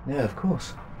 Yeah, of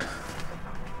course.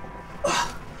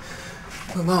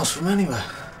 We're miles from anywhere.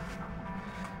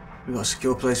 We've got a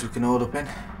secure place we can hold up in.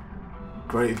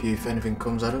 Great view if anything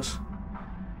comes at us.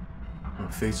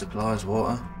 And food supplies,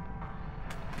 water.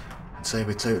 I'd say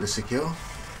we're totally secure.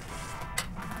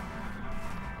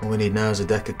 All we need now is a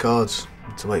deck of cards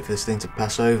to wait for this thing to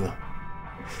pass over.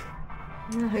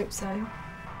 I hope so.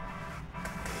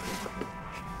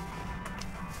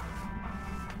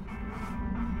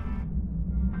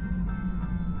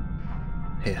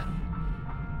 Here.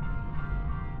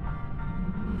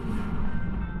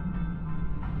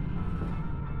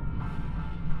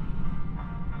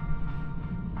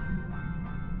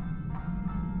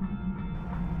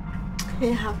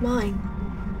 Here, have mine.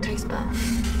 Tastes better.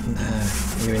 Nah,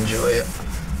 you enjoy it.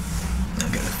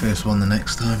 I'll get the first one the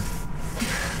next time.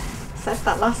 Said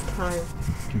that last time.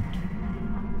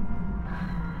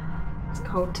 It's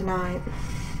cold tonight.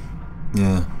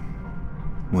 Yeah.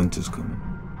 Winter's coming.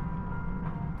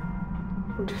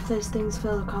 Wonder if those things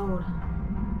feel the cold.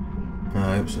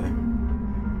 I hope so.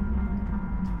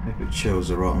 Hope it chills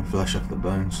the rotten flesh off the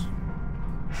bones.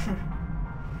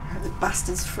 The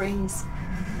bastards freeze.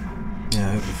 Yeah,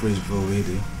 I hope they freeze before we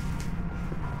do.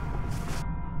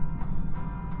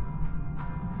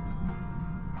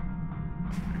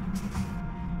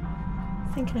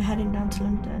 Thinking of heading down to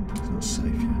London. It's not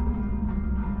safe yet.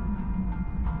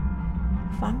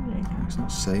 Family. It's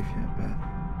not safe yet, Beth.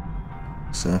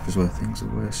 South is where things are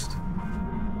worst.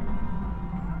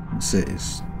 And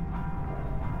cities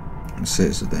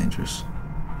are dangerous.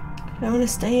 I don't want to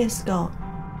stay here, Scott.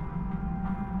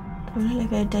 I want to live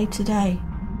here day to day.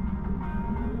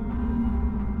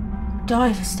 I'd die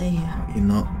if I stay here. You're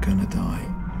not gonna die.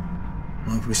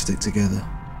 Not if we stick together.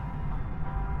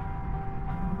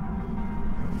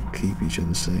 We'll keep each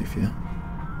other safe, yeah?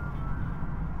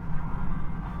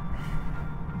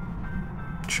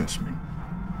 Trust me.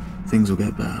 Things will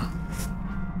get better.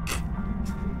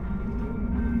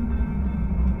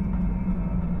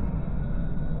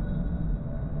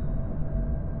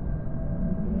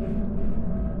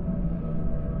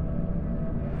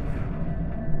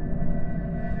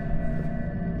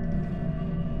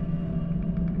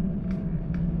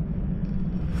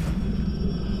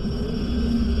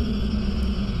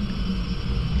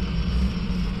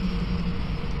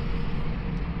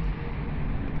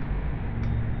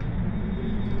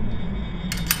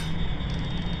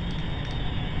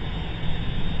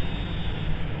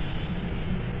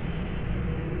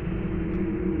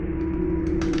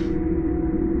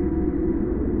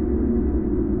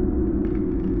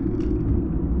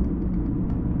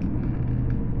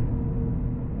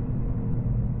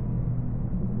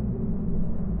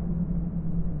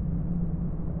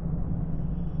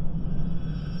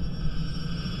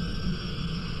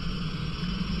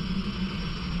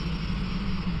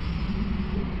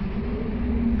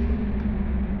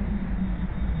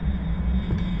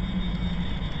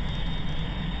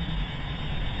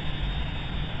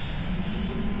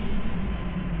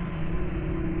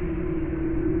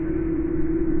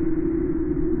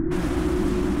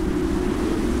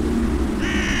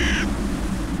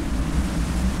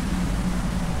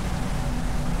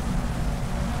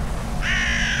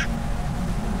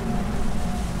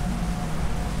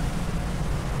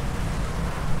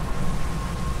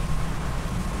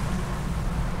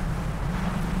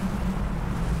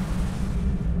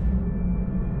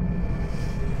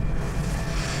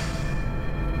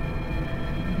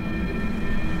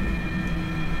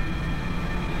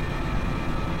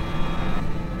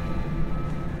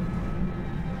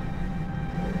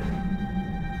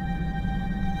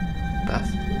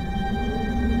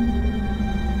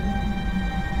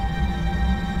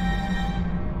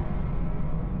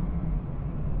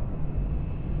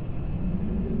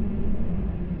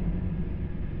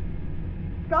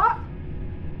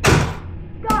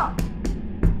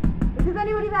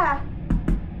 there?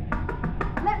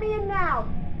 Let me in now.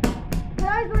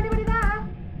 Hello, is there anybody there?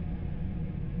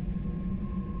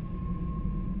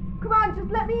 Come on,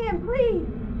 just let me in, please.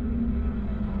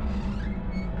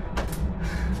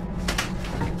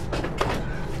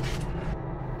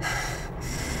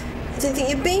 I didn't think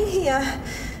you'd be here.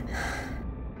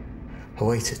 I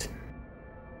waited.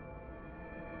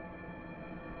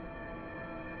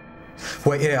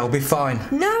 Wait here, I'll be fine.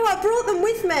 No, I brought them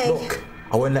with me. Look,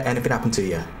 I won't let anything happen to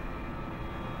you.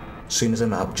 As soon as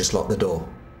I'm out, just lock the door.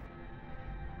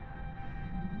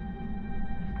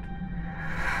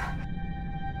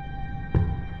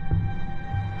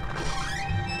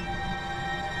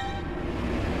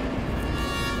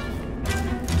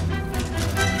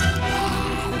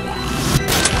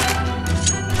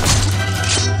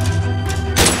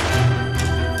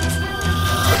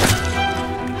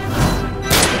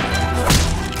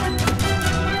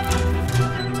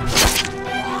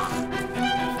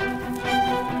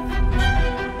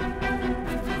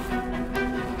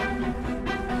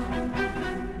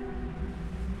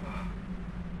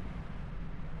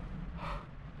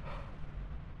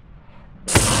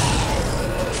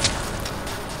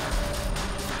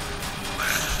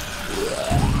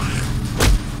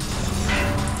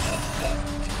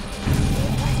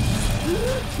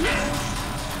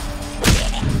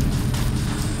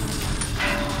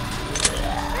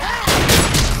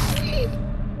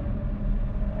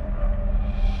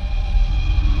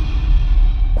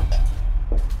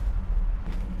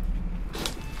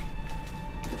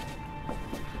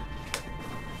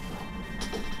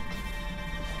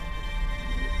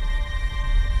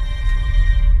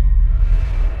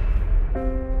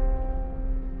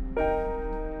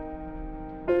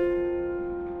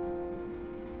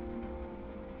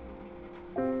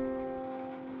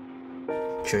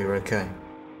 Sure you're okay?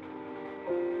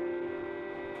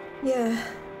 Yeah.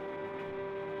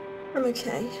 I'm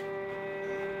okay.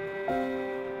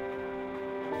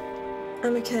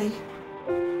 I'm okay.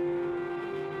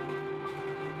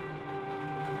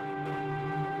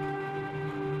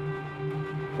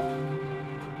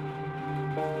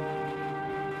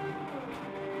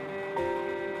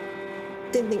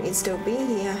 Didn't think you'd still be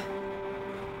here.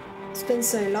 It's been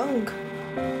so long.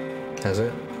 Has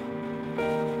it?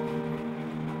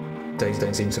 Days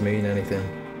don't seem to mean anything.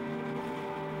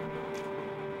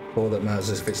 All that matters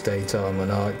is if it's daytime or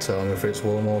nighttime, if it's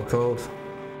warm or cold.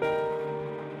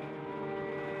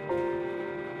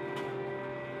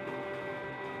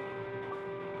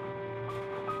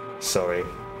 Sorry.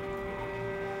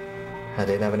 I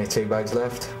didn't have any tea bags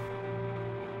left.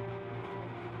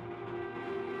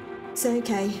 It's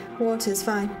okay. Water's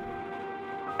fine.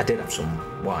 I did have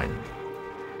some wine.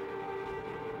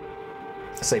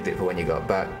 I saved it for when you got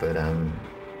back, but I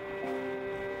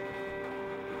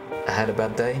had a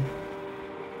bad day.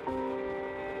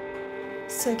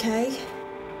 It's okay.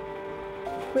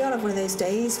 We all have one of those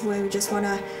days where we just want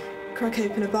to crack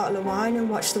open a bottle of wine and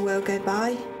watch the world go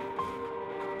by.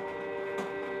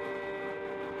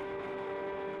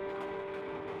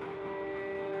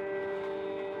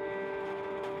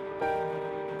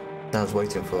 I was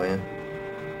waiting for you.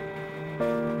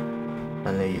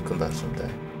 I knew you'd come back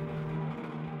someday.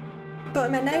 But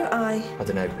in my note, I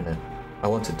didn't open it. I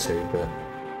wanted to, but...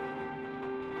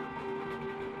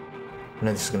 I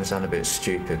know this is going to sound a bit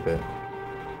stupid, but...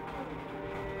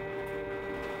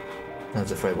 I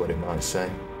was afraid what it might say.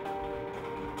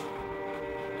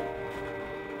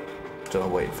 So I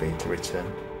waited for you to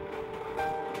return.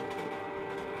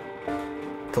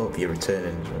 Thought of you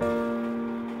returning as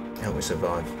well. Help me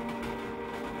survive.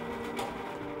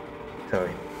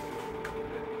 Sorry.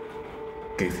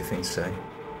 Goofy thing to say.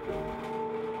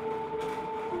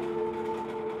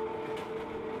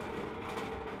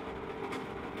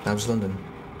 How's London?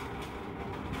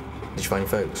 Did you find your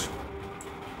folks?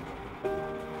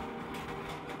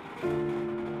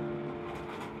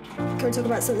 Can we talk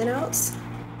about something else?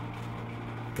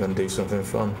 Gonna do something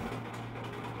fun.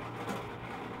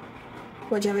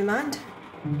 What do you have in mind?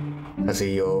 I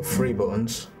see your 3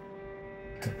 buttons.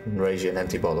 And raise you an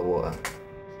empty bottle of water.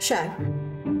 Show.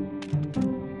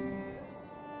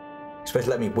 You're supposed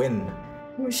to let me win.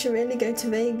 We should really go to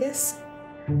Vegas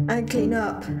and clean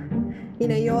up. You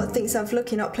know, your aunt thinks I've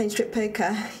lucky not playing strip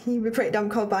poker. You'd be pretty damn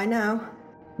cold by now.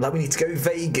 Like we need to go to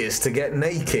Vegas to get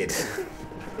naked.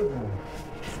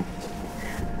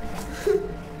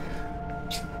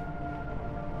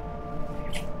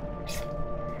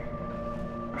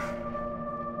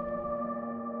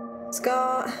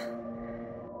 Scott,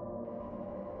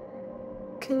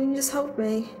 can you just hold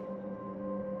me?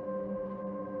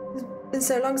 It's been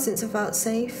so long since I felt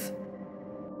safe.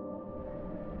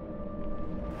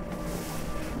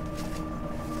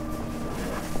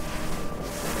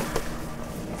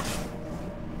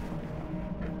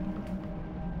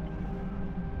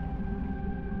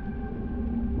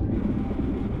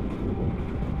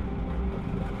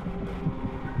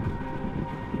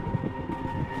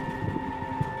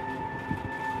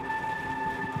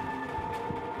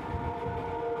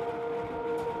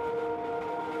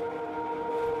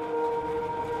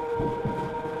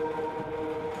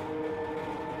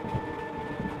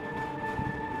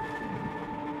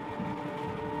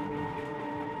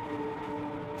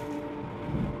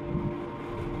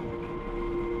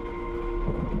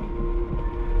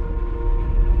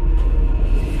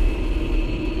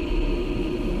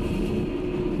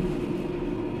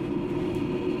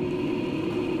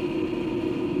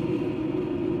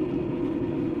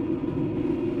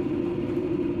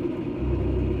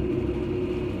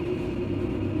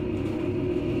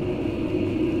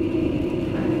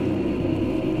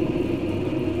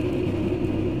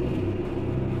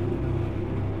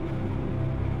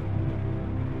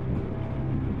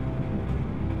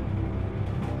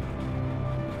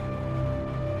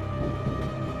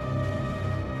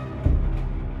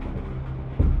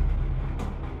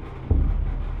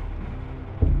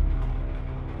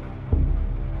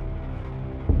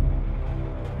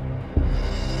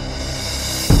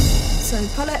 So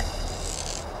pull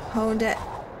it,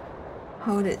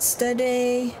 hold it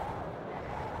steady,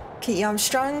 keep your arm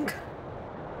strong,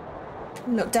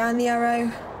 look down the arrow,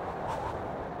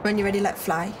 when you're ready let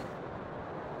fly.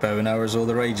 Bow and arrows all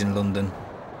the rage in London.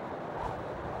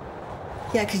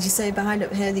 Yeah, because you say behind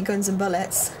up here the guns and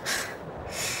bullets.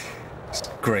 It's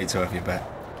great to have you back.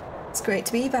 It's great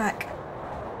to be back.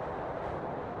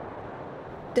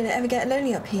 Did it ever get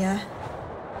lonely up here?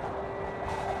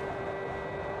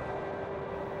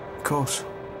 Of course.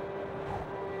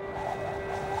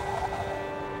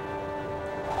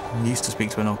 I used to speak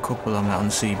to an old couple I met on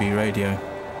CB radio.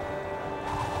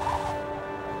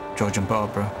 George and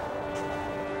Barbara.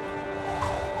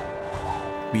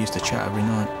 We used to chat every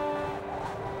night.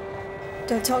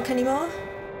 Don't talk anymore?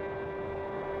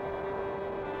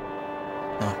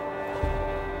 No.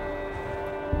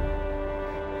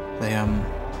 They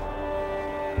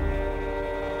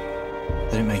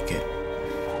didn't make it.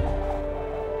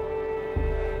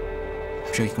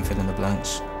 I'm sure you can fill in the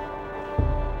blanks.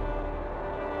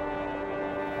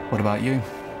 What about you?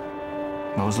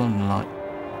 What was London like?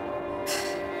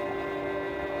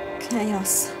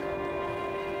 Chaos.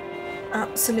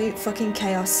 Absolute fucking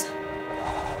chaos.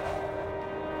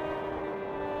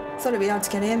 Thought it'd be hard to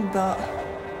get in, but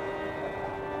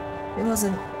it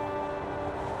wasn't.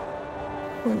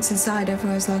 Once inside,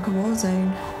 everywhere was like a war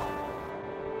zone.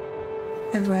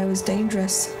 Everywhere was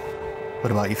dangerous.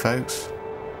 What about your folks?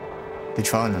 Did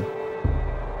you find them?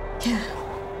 Yeah.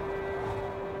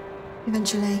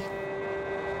 Eventually.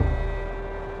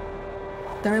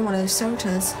 They're in one of those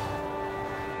shelters.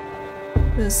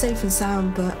 It was safe and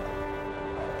sound, but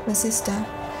my sister,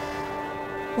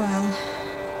 well,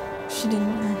 she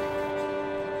didn't know.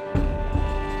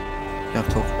 You have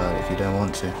to talk about it if you don't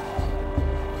want to.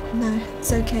 No,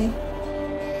 it's okay.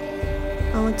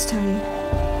 I want to tell you.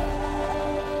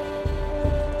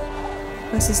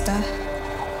 My sister,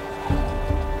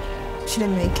 she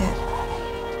didn't make it.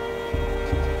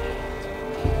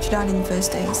 She died in the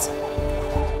first days.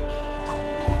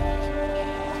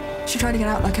 She tried to get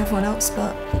out like everyone else,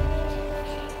 but...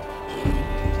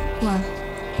 well...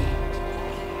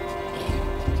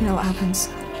 you know what happens.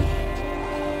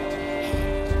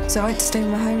 So I went to stay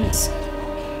with my parents.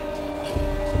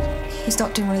 We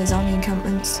stopped in one of those army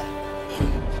encampments.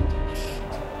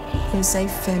 It was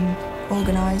safe and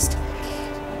organised.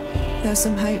 There was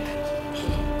some hope.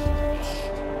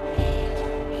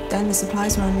 Then the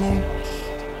supplies ran low.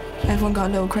 Everyone got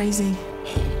a little crazy.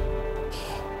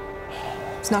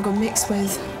 It's not got mixed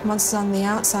with monsters on the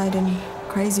outside and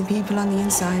crazy people on the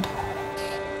inside.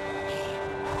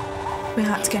 We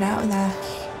had to get out of there.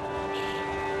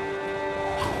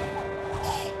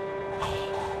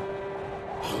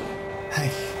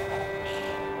 Hey.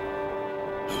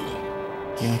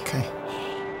 You okay?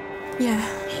 Yeah.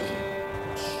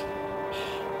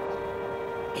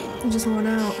 I'm just worn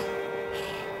out.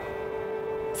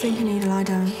 I think I need to lie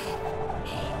down.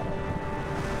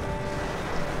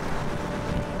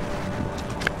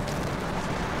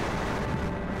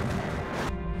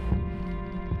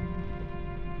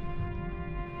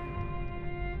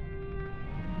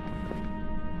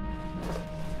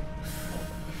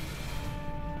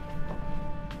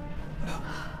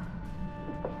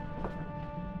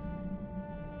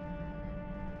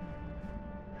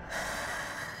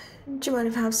 Do you mind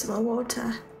if I have some more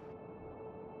water?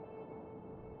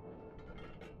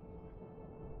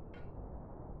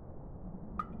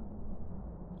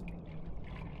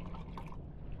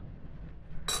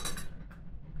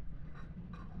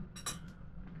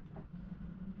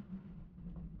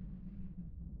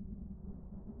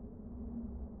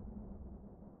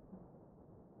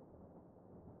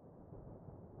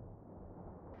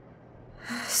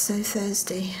 So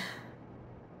thirsty.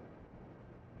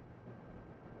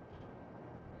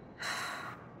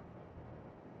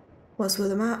 What's with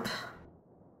the map?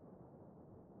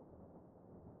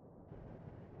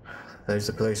 Those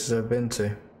are the places I've been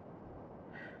to.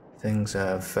 Things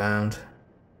I've found.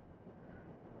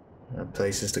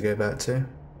 Places to go back to.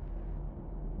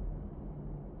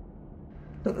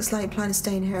 Looks like you plan to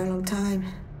stay in here a long time.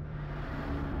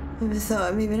 Never thought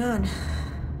of moving on.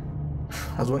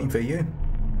 I was waiting for you.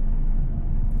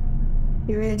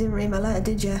 You really didn't read my letter,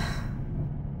 did you?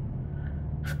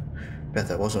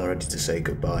 Beth, I wasn't ready to say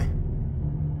goodbye.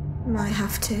 Might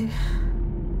have to.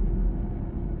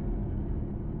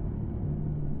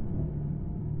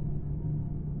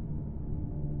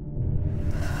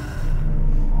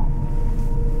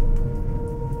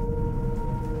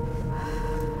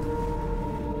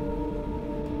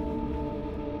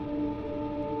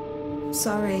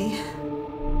 Sorry.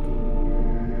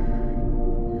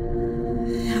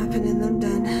 It happened in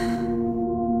London.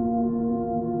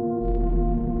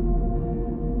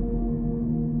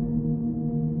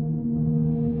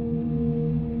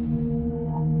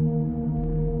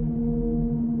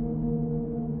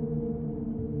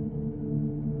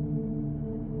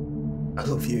 I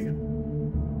love you.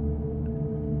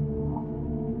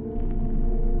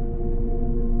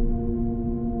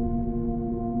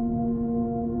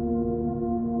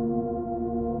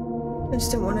 I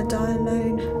just don't want to die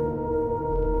alone.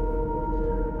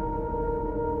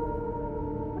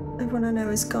 Everyone I know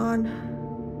is gone.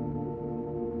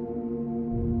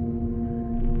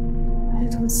 I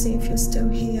just want to see if you're still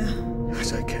here.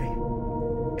 It's okay.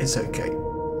 It's okay.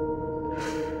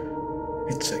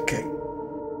 It's okay.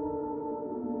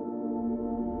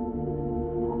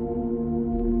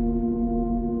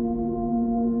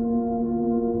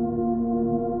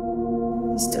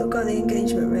 You still got the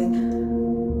engagement ring.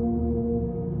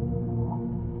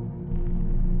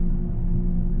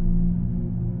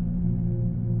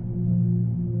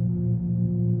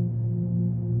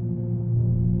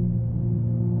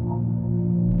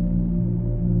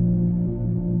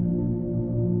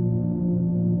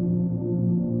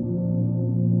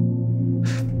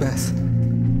 Beth,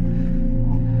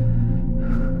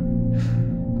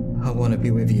 I want to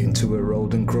be with you until we're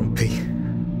old and grumpy.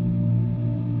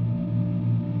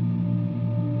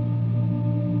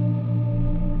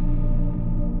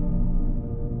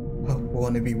 I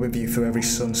want to be with you for every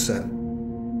sunset,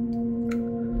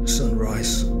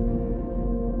 sunrise,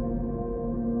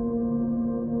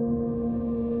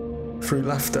 through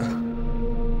laughter,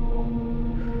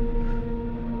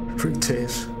 through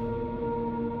tears.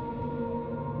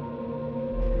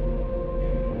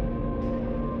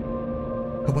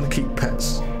 I want to keep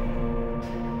pets,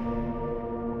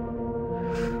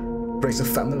 raise a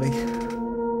family.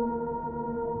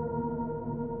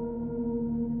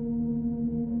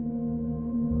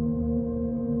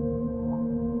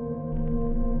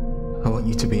 I want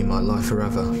you to be in my life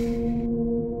forever.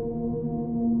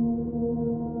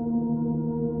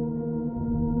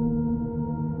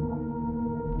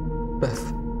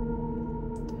 Beth,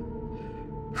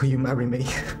 will you marry me?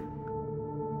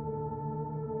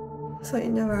 I thought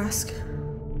you'd never ask.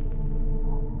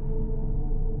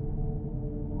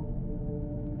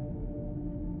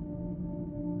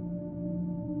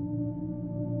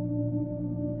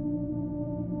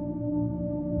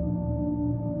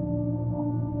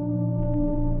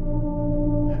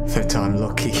 Third time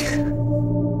lucky.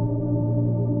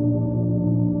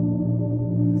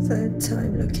 Third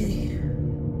time lucky.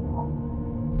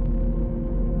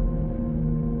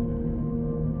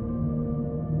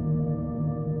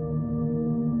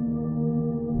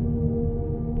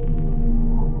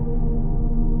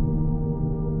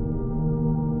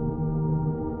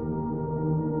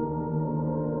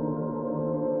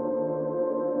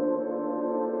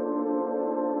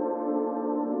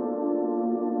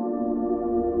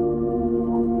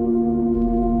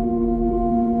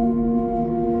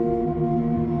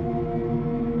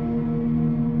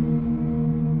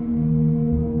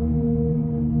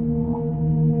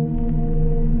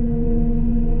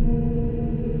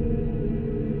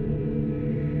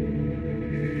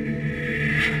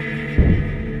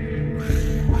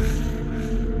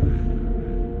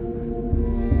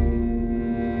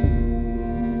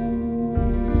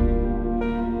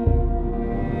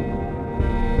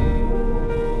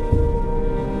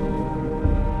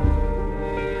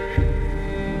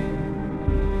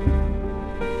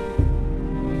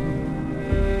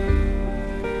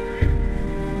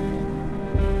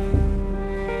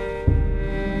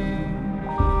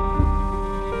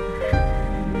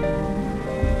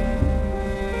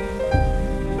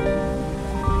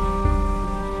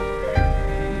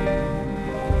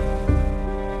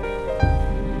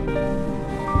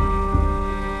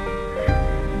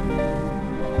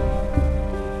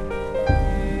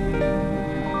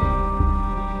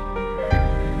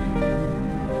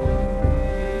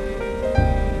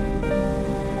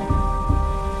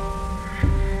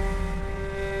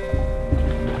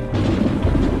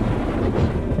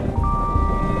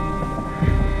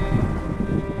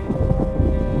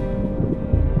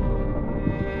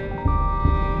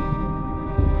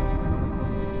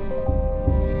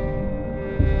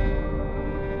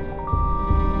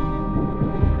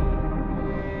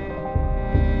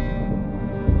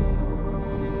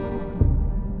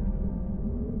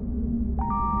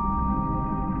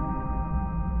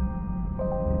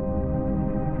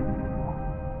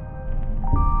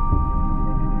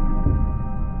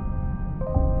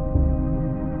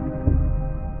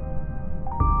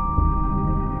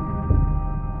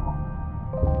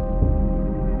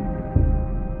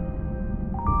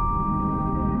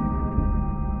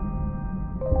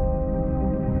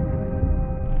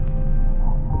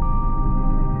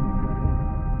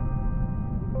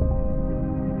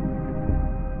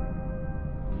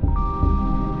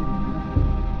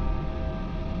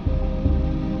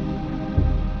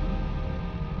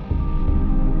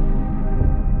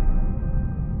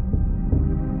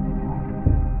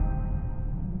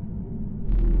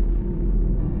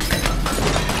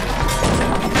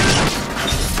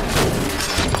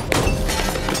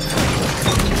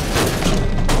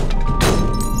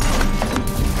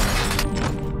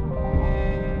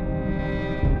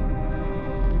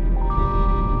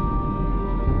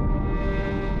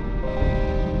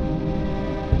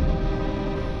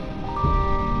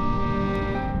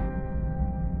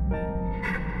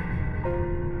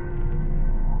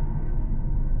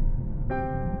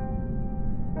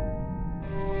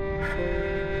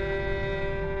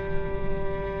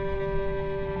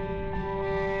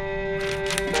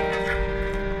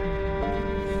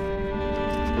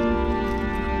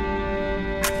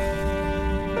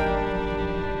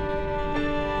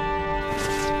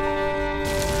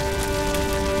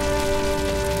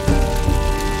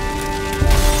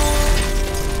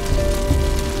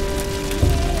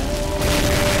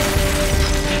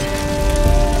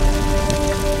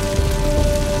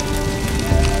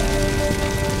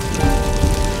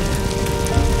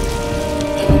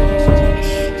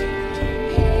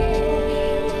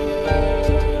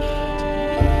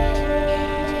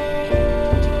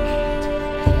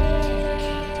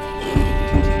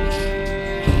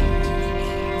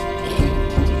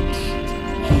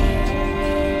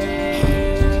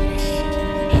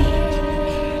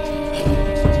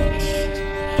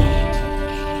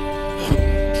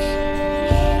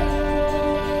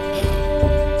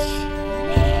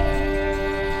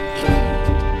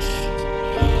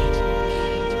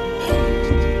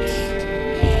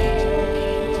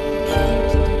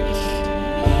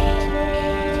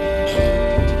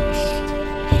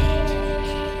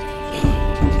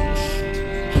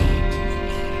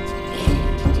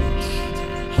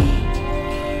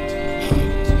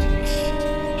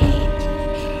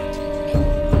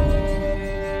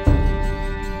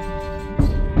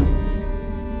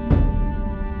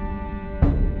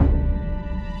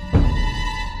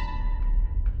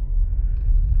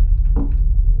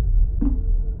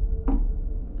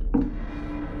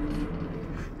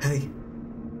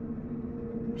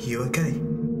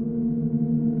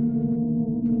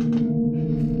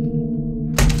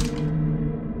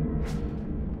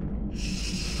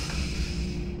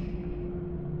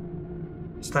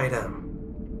 Stay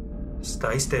down.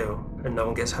 Stay still, and no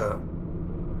one gets hurt.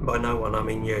 By no one, I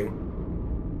mean you.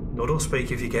 Nod or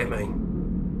speak if you get me.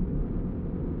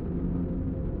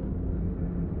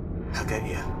 I'll get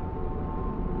you.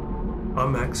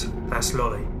 I'm Max. That's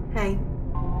Lolly. Hey.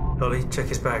 Lolly, check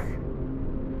his bag.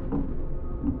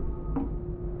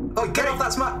 Oh, get off,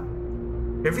 that's my...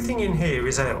 Everything in here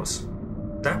is ours.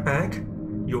 That bag,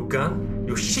 your gun,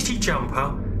 your shitty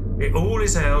jumper, it all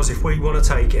is ours if we want to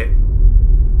take it.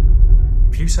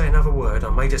 If you say another word, I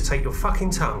may just take your fucking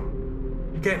tongue.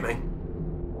 You get me?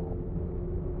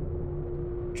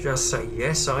 Just say,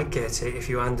 yes, I get it, if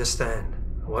you understand.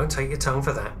 I won't take your tongue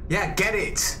for that. Yeah, get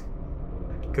it!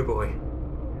 Good boy.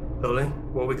 Lolly,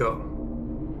 what we got?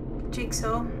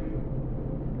 Jigsaw.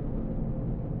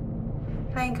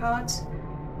 Playing cards.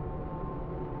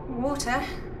 Water.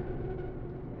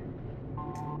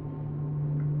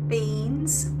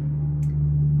 Beans.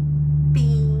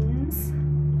 Beans.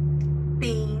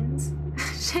 Beans.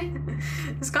 Shit,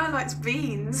 this guy likes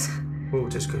beans.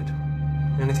 Water's good.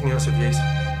 Anything else of use?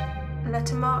 A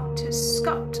letter marked to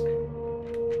Scott.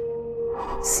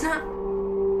 Snap.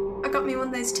 I got me one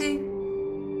of those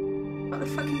too. What the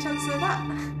fucking chances of that?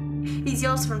 He's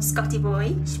yours from Scotty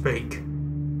boy. Speak.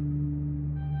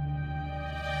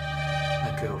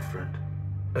 My girlfriend.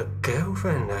 A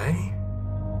girlfriend, eh?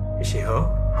 Is she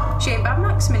hot? She ain't bad,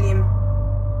 Maximilian.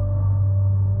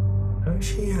 No,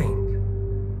 she ain't.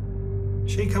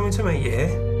 She coming to meet you here?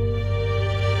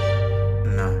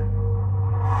 No.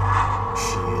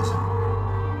 She isn't.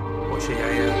 What's she,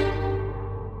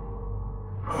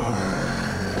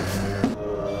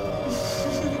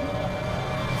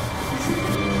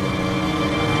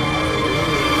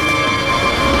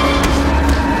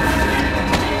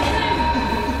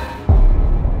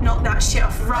 Knock that shit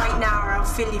off right now or I'll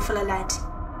fill you full of lead.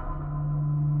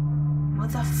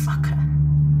 Motherfucker.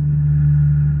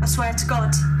 I swear to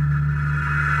God.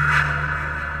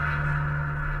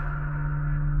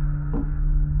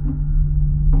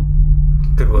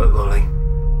 Good work, Lolly.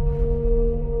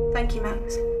 Thank you,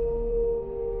 Max.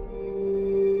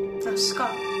 Oh,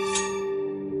 Scott.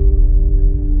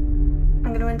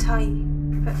 I'm going to untie you.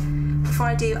 But before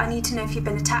I do, I need to know if you've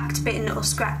been attacked, bitten, or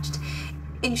scratched.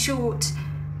 In short,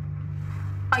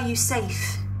 are you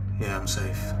safe? Yeah, I'm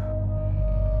safe.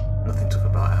 Nothing took a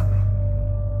bite out of me.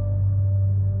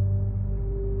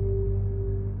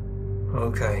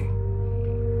 Okay.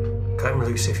 Cut him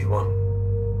loose if you want.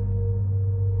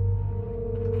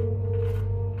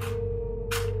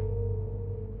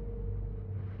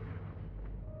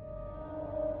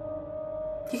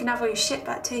 You can have all your shit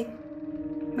back too.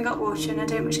 We got water and I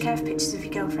don't much care for pictures of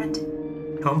your girlfriend.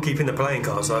 I'm keeping the playing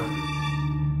cards, though.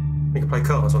 We can play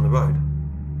cards on the road.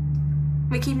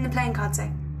 We're keeping the playing cards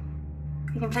though.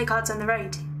 We can play cards on the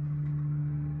road.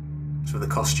 So the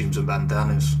costumes and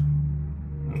bandanas.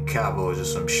 You cowboys or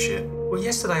some shit. Well,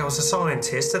 yesterday I was a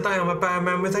scientist, today I'm a bad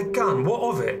man with a gun. What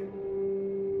of it?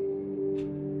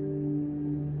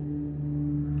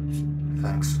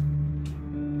 Thanks.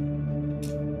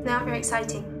 Not very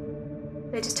exciting.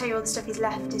 They just tell you all the stuff he's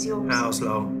left is yours. Ours,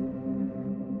 Lol.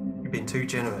 You've been too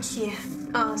generous. Yeah,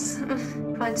 ours.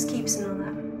 Finds keeps and all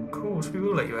that. Of course, we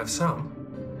will let you have some.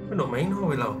 We're not mean, are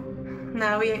we, Lol?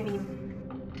 No, we ain't mean.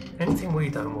 Anything we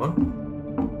don't want,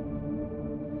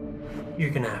 you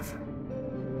can have.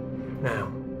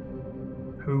 Now,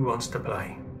 who wants to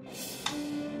play?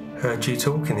 Heard you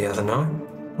talking the other night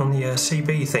on the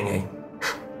CB thingy.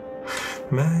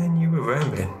 Man, you were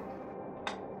rambling.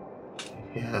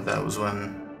 Yeah, that was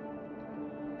when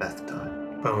Beth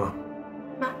died. Bummer.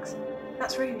 Max,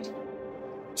 that's rude.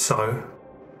 So,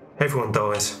 everyone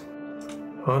dies.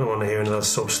 I don't want to hear another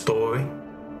sob story.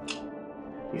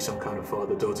 You some kind of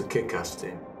father-daughter kick-ass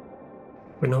team.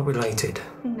 We're not related.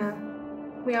 No,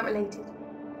 we aren't related.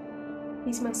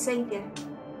 He's my saviour.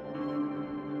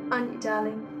 Aren't you,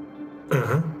 darling?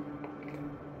 Uh-huh.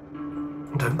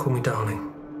 Don't call me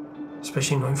darling.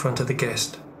 Especially not in front of the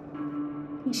guest.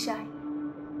 He's shy.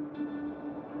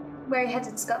 Where are you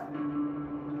headed, Scott?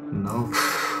 No.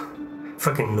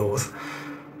 Fucking North.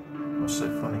 What's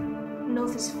so funny?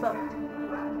 North is fucked.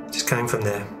 Just came from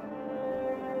there.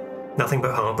 Nothing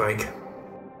but heartbreak.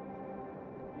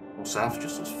 Well, South's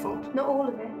just as fucked. Not all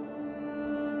of it.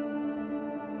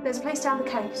 There's a place down the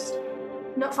coast,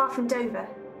 not far from Dover.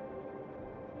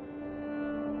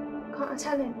 Can't I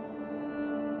tell him?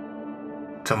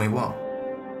 Tell me what?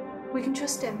 We can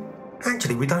trust him.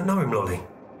 Actually, we don't know him, Lolly.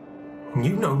 And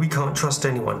you know we can't trust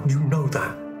anyone. You know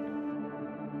that.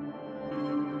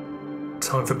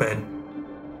 Time for bed.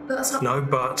 But that's not... No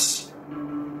buts.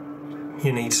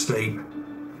 You need sleep.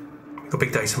 We've got a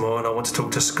big day tomorrow and I want to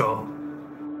talk to Scott.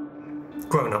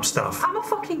 grown-up stuff. I'm a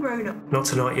fucking grown-up. Not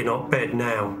tonight, you're not. Bed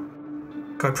now.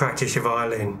 Go practice your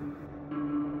violin.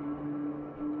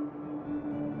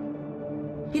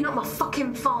 You're not my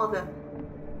fucking father.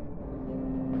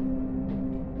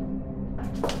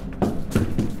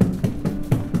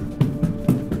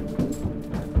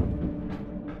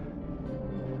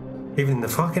 Even in the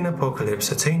fucking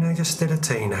apocalypse, a teenager's still a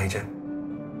teenager.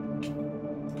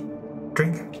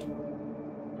 Drink?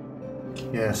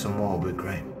 Yeah, some more would be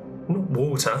great. Not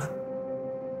water.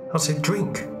 I said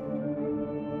drink.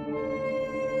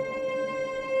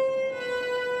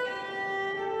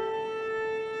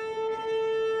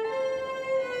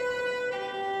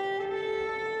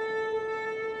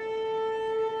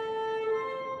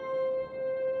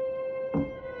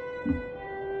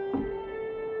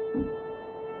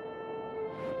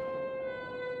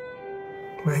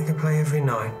 Man can play every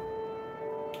night.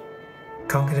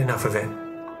 Can't get enough of it.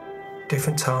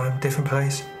 Different time, different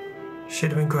place.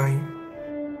 Should have been great.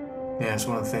 Yeah, it's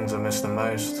one of the things I miss the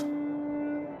most.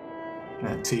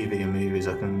 TV and movies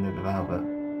I can live without, but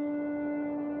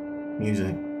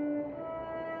music.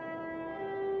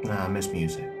 Nah, I miss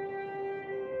music.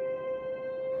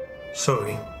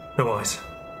 Sorry, no ice.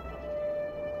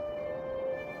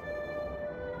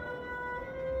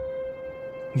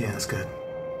 Yeah, that's good.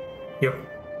 Yep.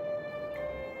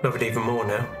 Love it even more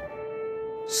now.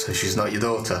 So she's not your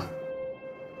daughter?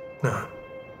 No.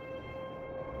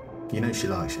 You know she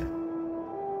likes you.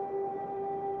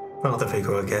 Other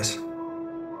figure, I guess.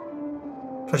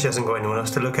 Plus she hasn't got anyone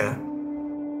else to look at.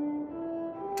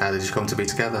 How did you come to be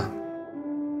together?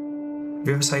 Have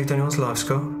you ever saved anyone's life,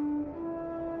 Scott?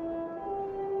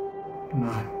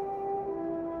 No.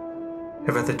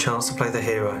 Ever had the chance to play the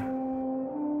hero?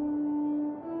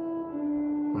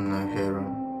 I'm no hero.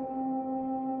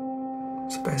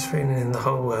 It's the best feeling in the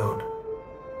whole world.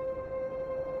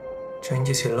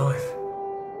 Changes your life.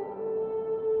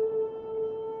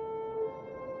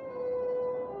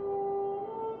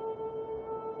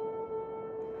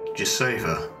 Did you save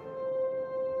her?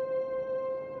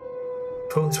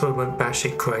 Before this world went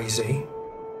batshit crazy,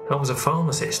 I was a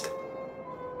pharmacist.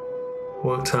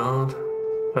 Worked hard,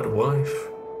 had a wife,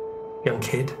 young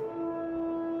kid,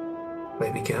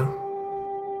 baby girl.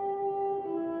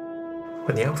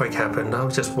 When the outbreak happened, I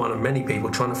was just one of many people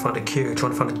trying to find a cure,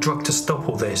 trying to find a drug to stop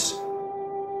all this.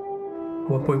 At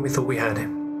one point we thought we had it.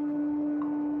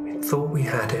 We thought we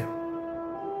had it.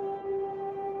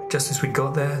 Just as we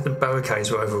got there, the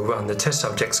barricades were overrun, the test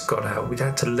subjects got out, we'd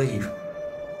had to leave.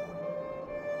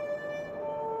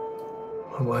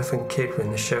 My wife and kid were in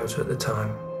the shelter at the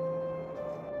time.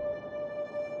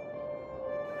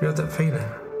 You had that feeling?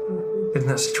 In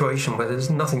that situation where there's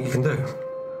nothing you can do.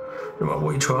 No matter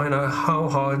what you try, no matter how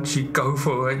hard you go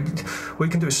for it, all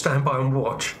you can do is stand by and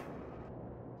watch.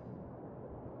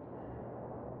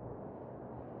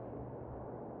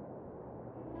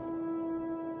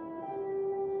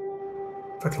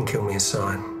 Fucking kill me a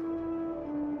sign.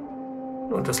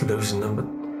 Not just losing them, but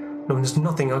knowing there's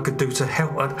nothing I could do to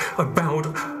help. I vowed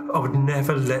I would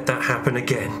never let that happen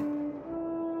again.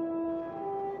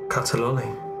 Cut to Lolly.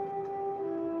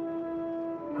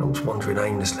 I was wandering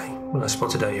aimlessly when I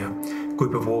spotted a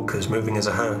group of walkers moving as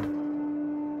a herd.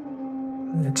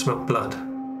 They'd smelled blood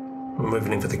and were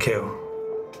moving in for the kill.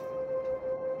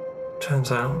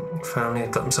 Turns out, the family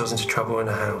had got themselves into trouble in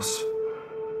a house.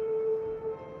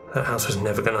 That house was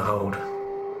never going to hold.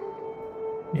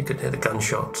 You could hear the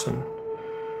gunshots and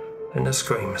the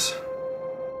screams.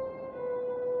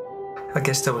 I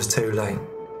guessed I was too late.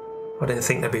 I didn't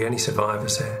think there'd be any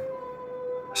survivors there.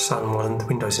 The sun, one of the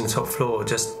windows in the top floor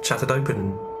just shattered open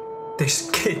and this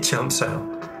kid jumps out.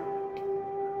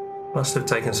 Must have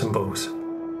taken some balls.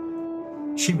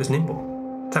 She was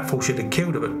nimble. That fall should have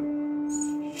killed her, but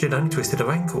she'd only twisted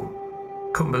her ankle.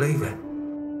 Couldn't believe it.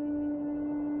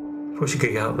 Before she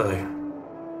could get up though,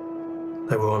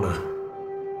 they were on her.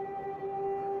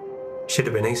 She'd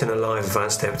have been eaten alive if I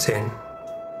hadn't stepped in.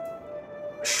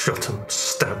 Shot them,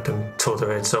 stabbed them, tore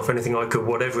their heads off, anything I could,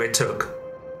 whatever it took.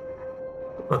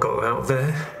 I got her out of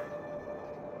there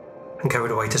and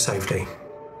carried away to safety.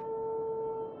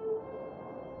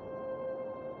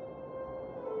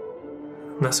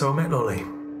 And that's how I met Lolly.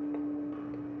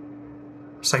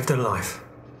 Saved her life.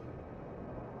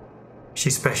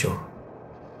 She's special.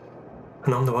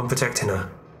 And I'm the one protecting her.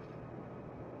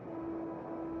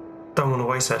 Don't want to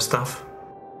waste that stuff.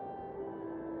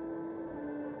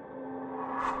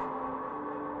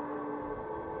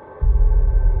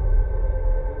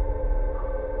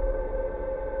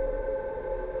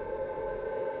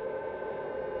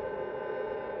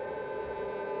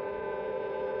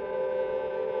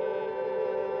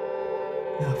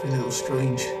 Yeah, I feel a little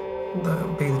strange.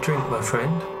 That'll be the drink, my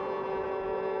friend.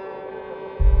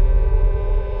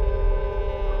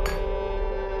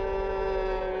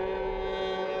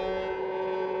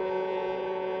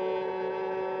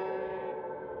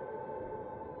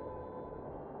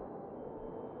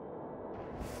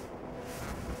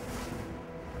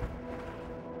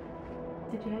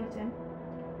 Did you hurt him?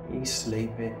 He's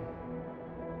sleeping.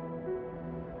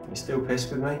 You still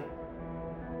pissed with me?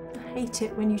 I hate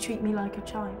it when you treat me like a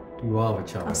child. You are a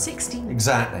child. I'm 16.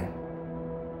 Exactly.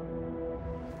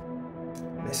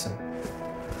 Listen.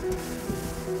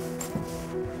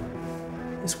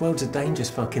 This world's a dangerous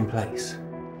fucking place.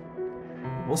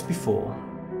 It was before.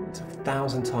 It's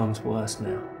 1,000 times worse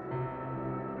now.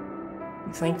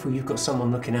 Be thankful you've got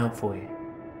someone looking out for you.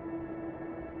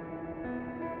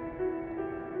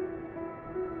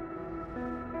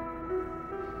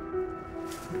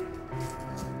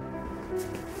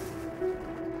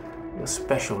 You're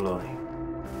special, Lolly.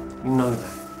 You know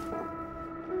that.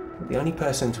 You're the only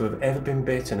person to have ever been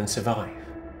bitten and survive.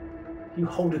 You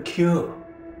hold a cure.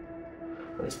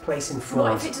 But this place in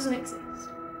France... What if it doesn't exist?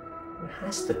 It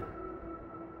has to.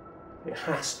 It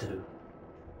has to.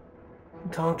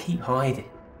 You can't keep hiding.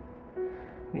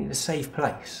 We need a safe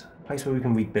place. A place where we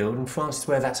can rebuild, and France is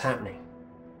where that's happening.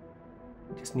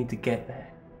 We just need to get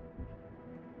there.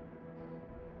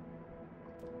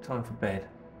 Time for bed.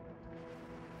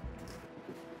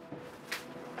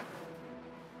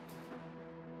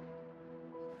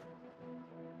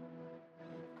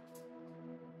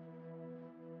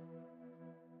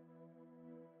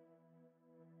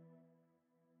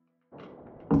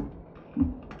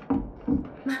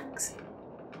 Max,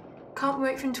 can't we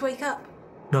wait for him to wake up?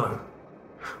 No.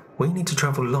 We need to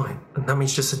travel light, and that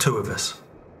means just the two of us.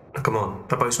 Now, come on,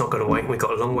 the boat's not going to wait, and we've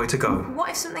got a long way to go.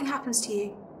 What if something happens to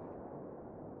you?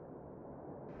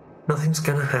 Nothing's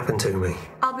going to happen to me.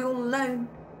 I'll be all alone.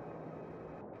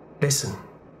 Listen,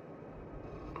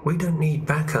 we don't need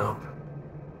backup.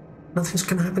 Nothing's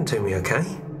going to happen to me, okay?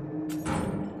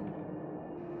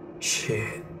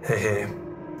 Shit, they're here.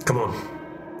 Come on.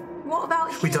 What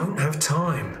about him? We don't have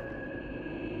time.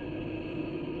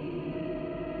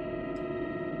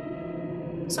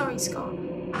 Sorry, Scott.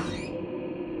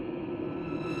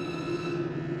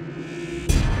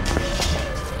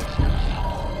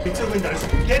 Get to the windows,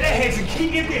 get their heads and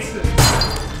keep your distance!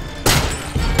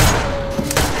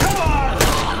 Come on!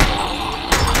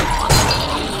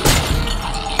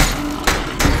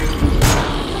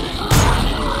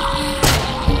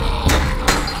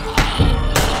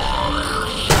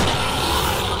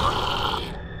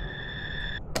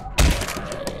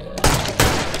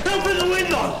 Open the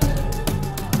window!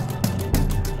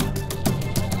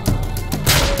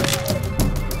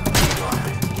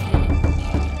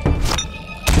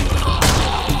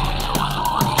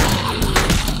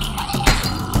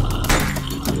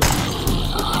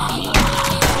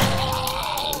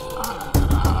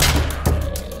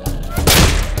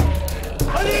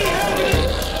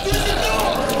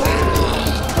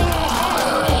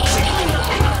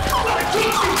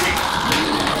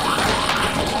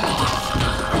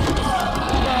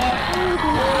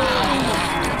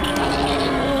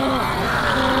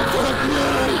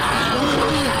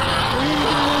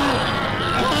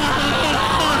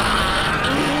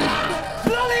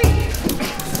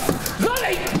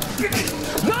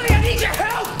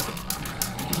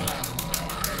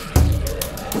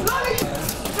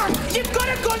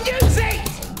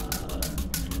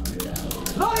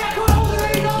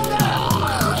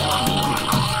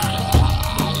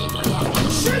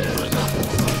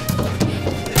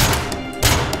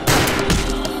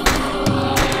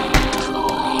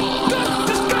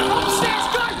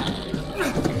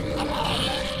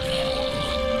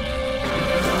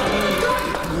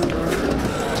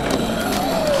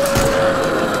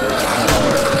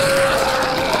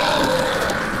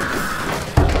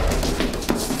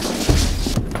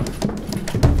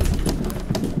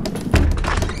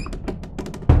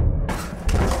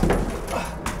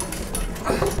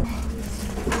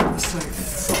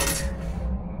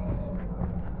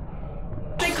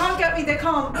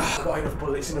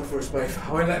 Enough for us both.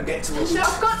 I won't let them get to us. No,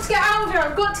 I've got to get out of here.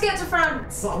 I've got to get to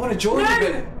France. But I want to join you,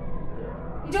 Beth.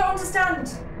 You don't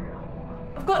understand.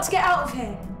 I've got to get out of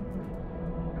here.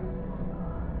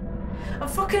 I'm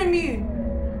fucking immune.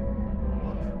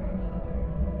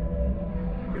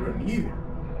 You're immune?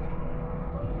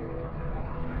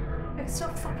 They can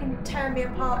stop fucking tearing me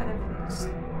apart and everything. Just...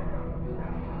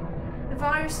 The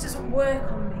virus doesn't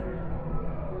work on me.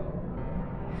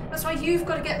 That's why you've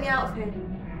got to get me out of here.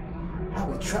 How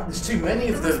we trapped? There's too many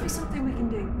of them. There must be something we can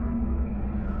do.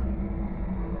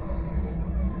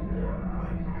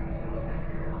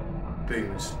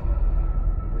 Booze.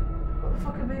 What the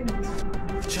fuck are boomers?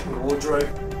 Check the wardrobe.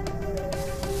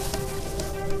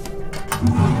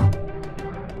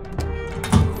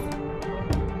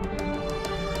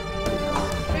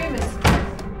 Boomers.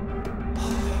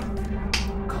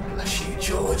 God bless you,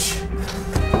 George.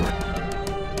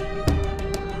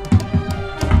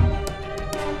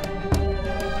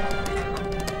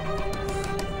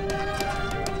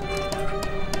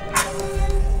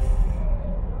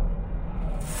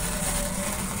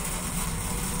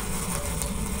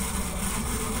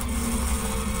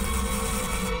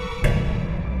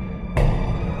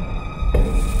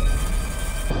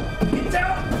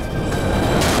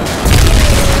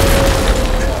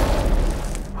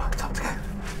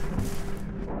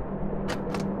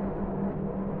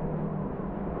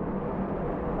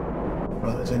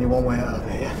 Right, there's only one way out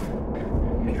of here, yeah?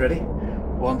 Are you ready?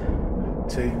 1,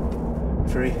 2,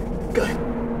 3, go!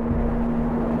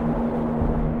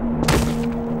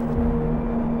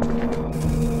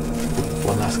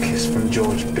 One last kiss from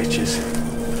George, bitches.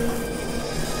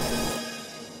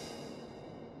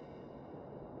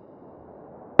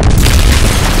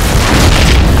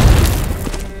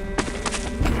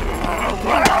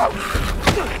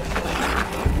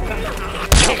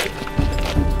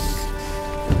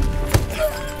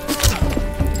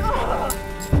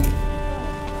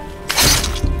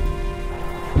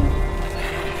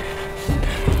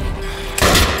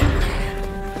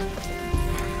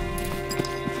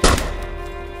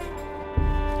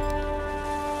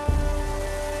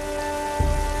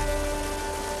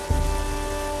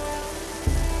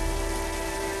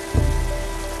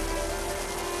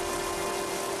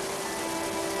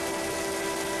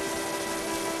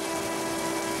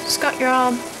 Scott, your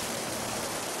arm.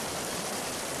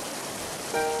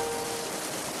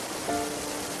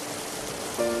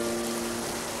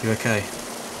 You okay?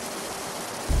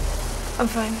 I'm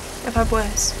fine. I've had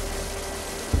worse.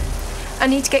 I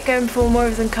need to get going before more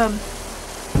of them come.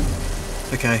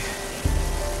 Okay.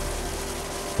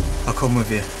 I'll come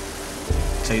with you.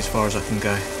 Take as far as I can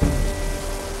go.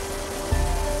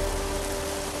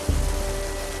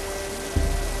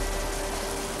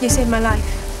 You saved my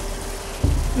life.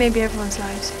 Maybe everyone's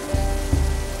lives.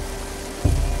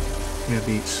 Yeah,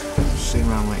 Beats. Sitting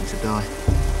around waiting to die.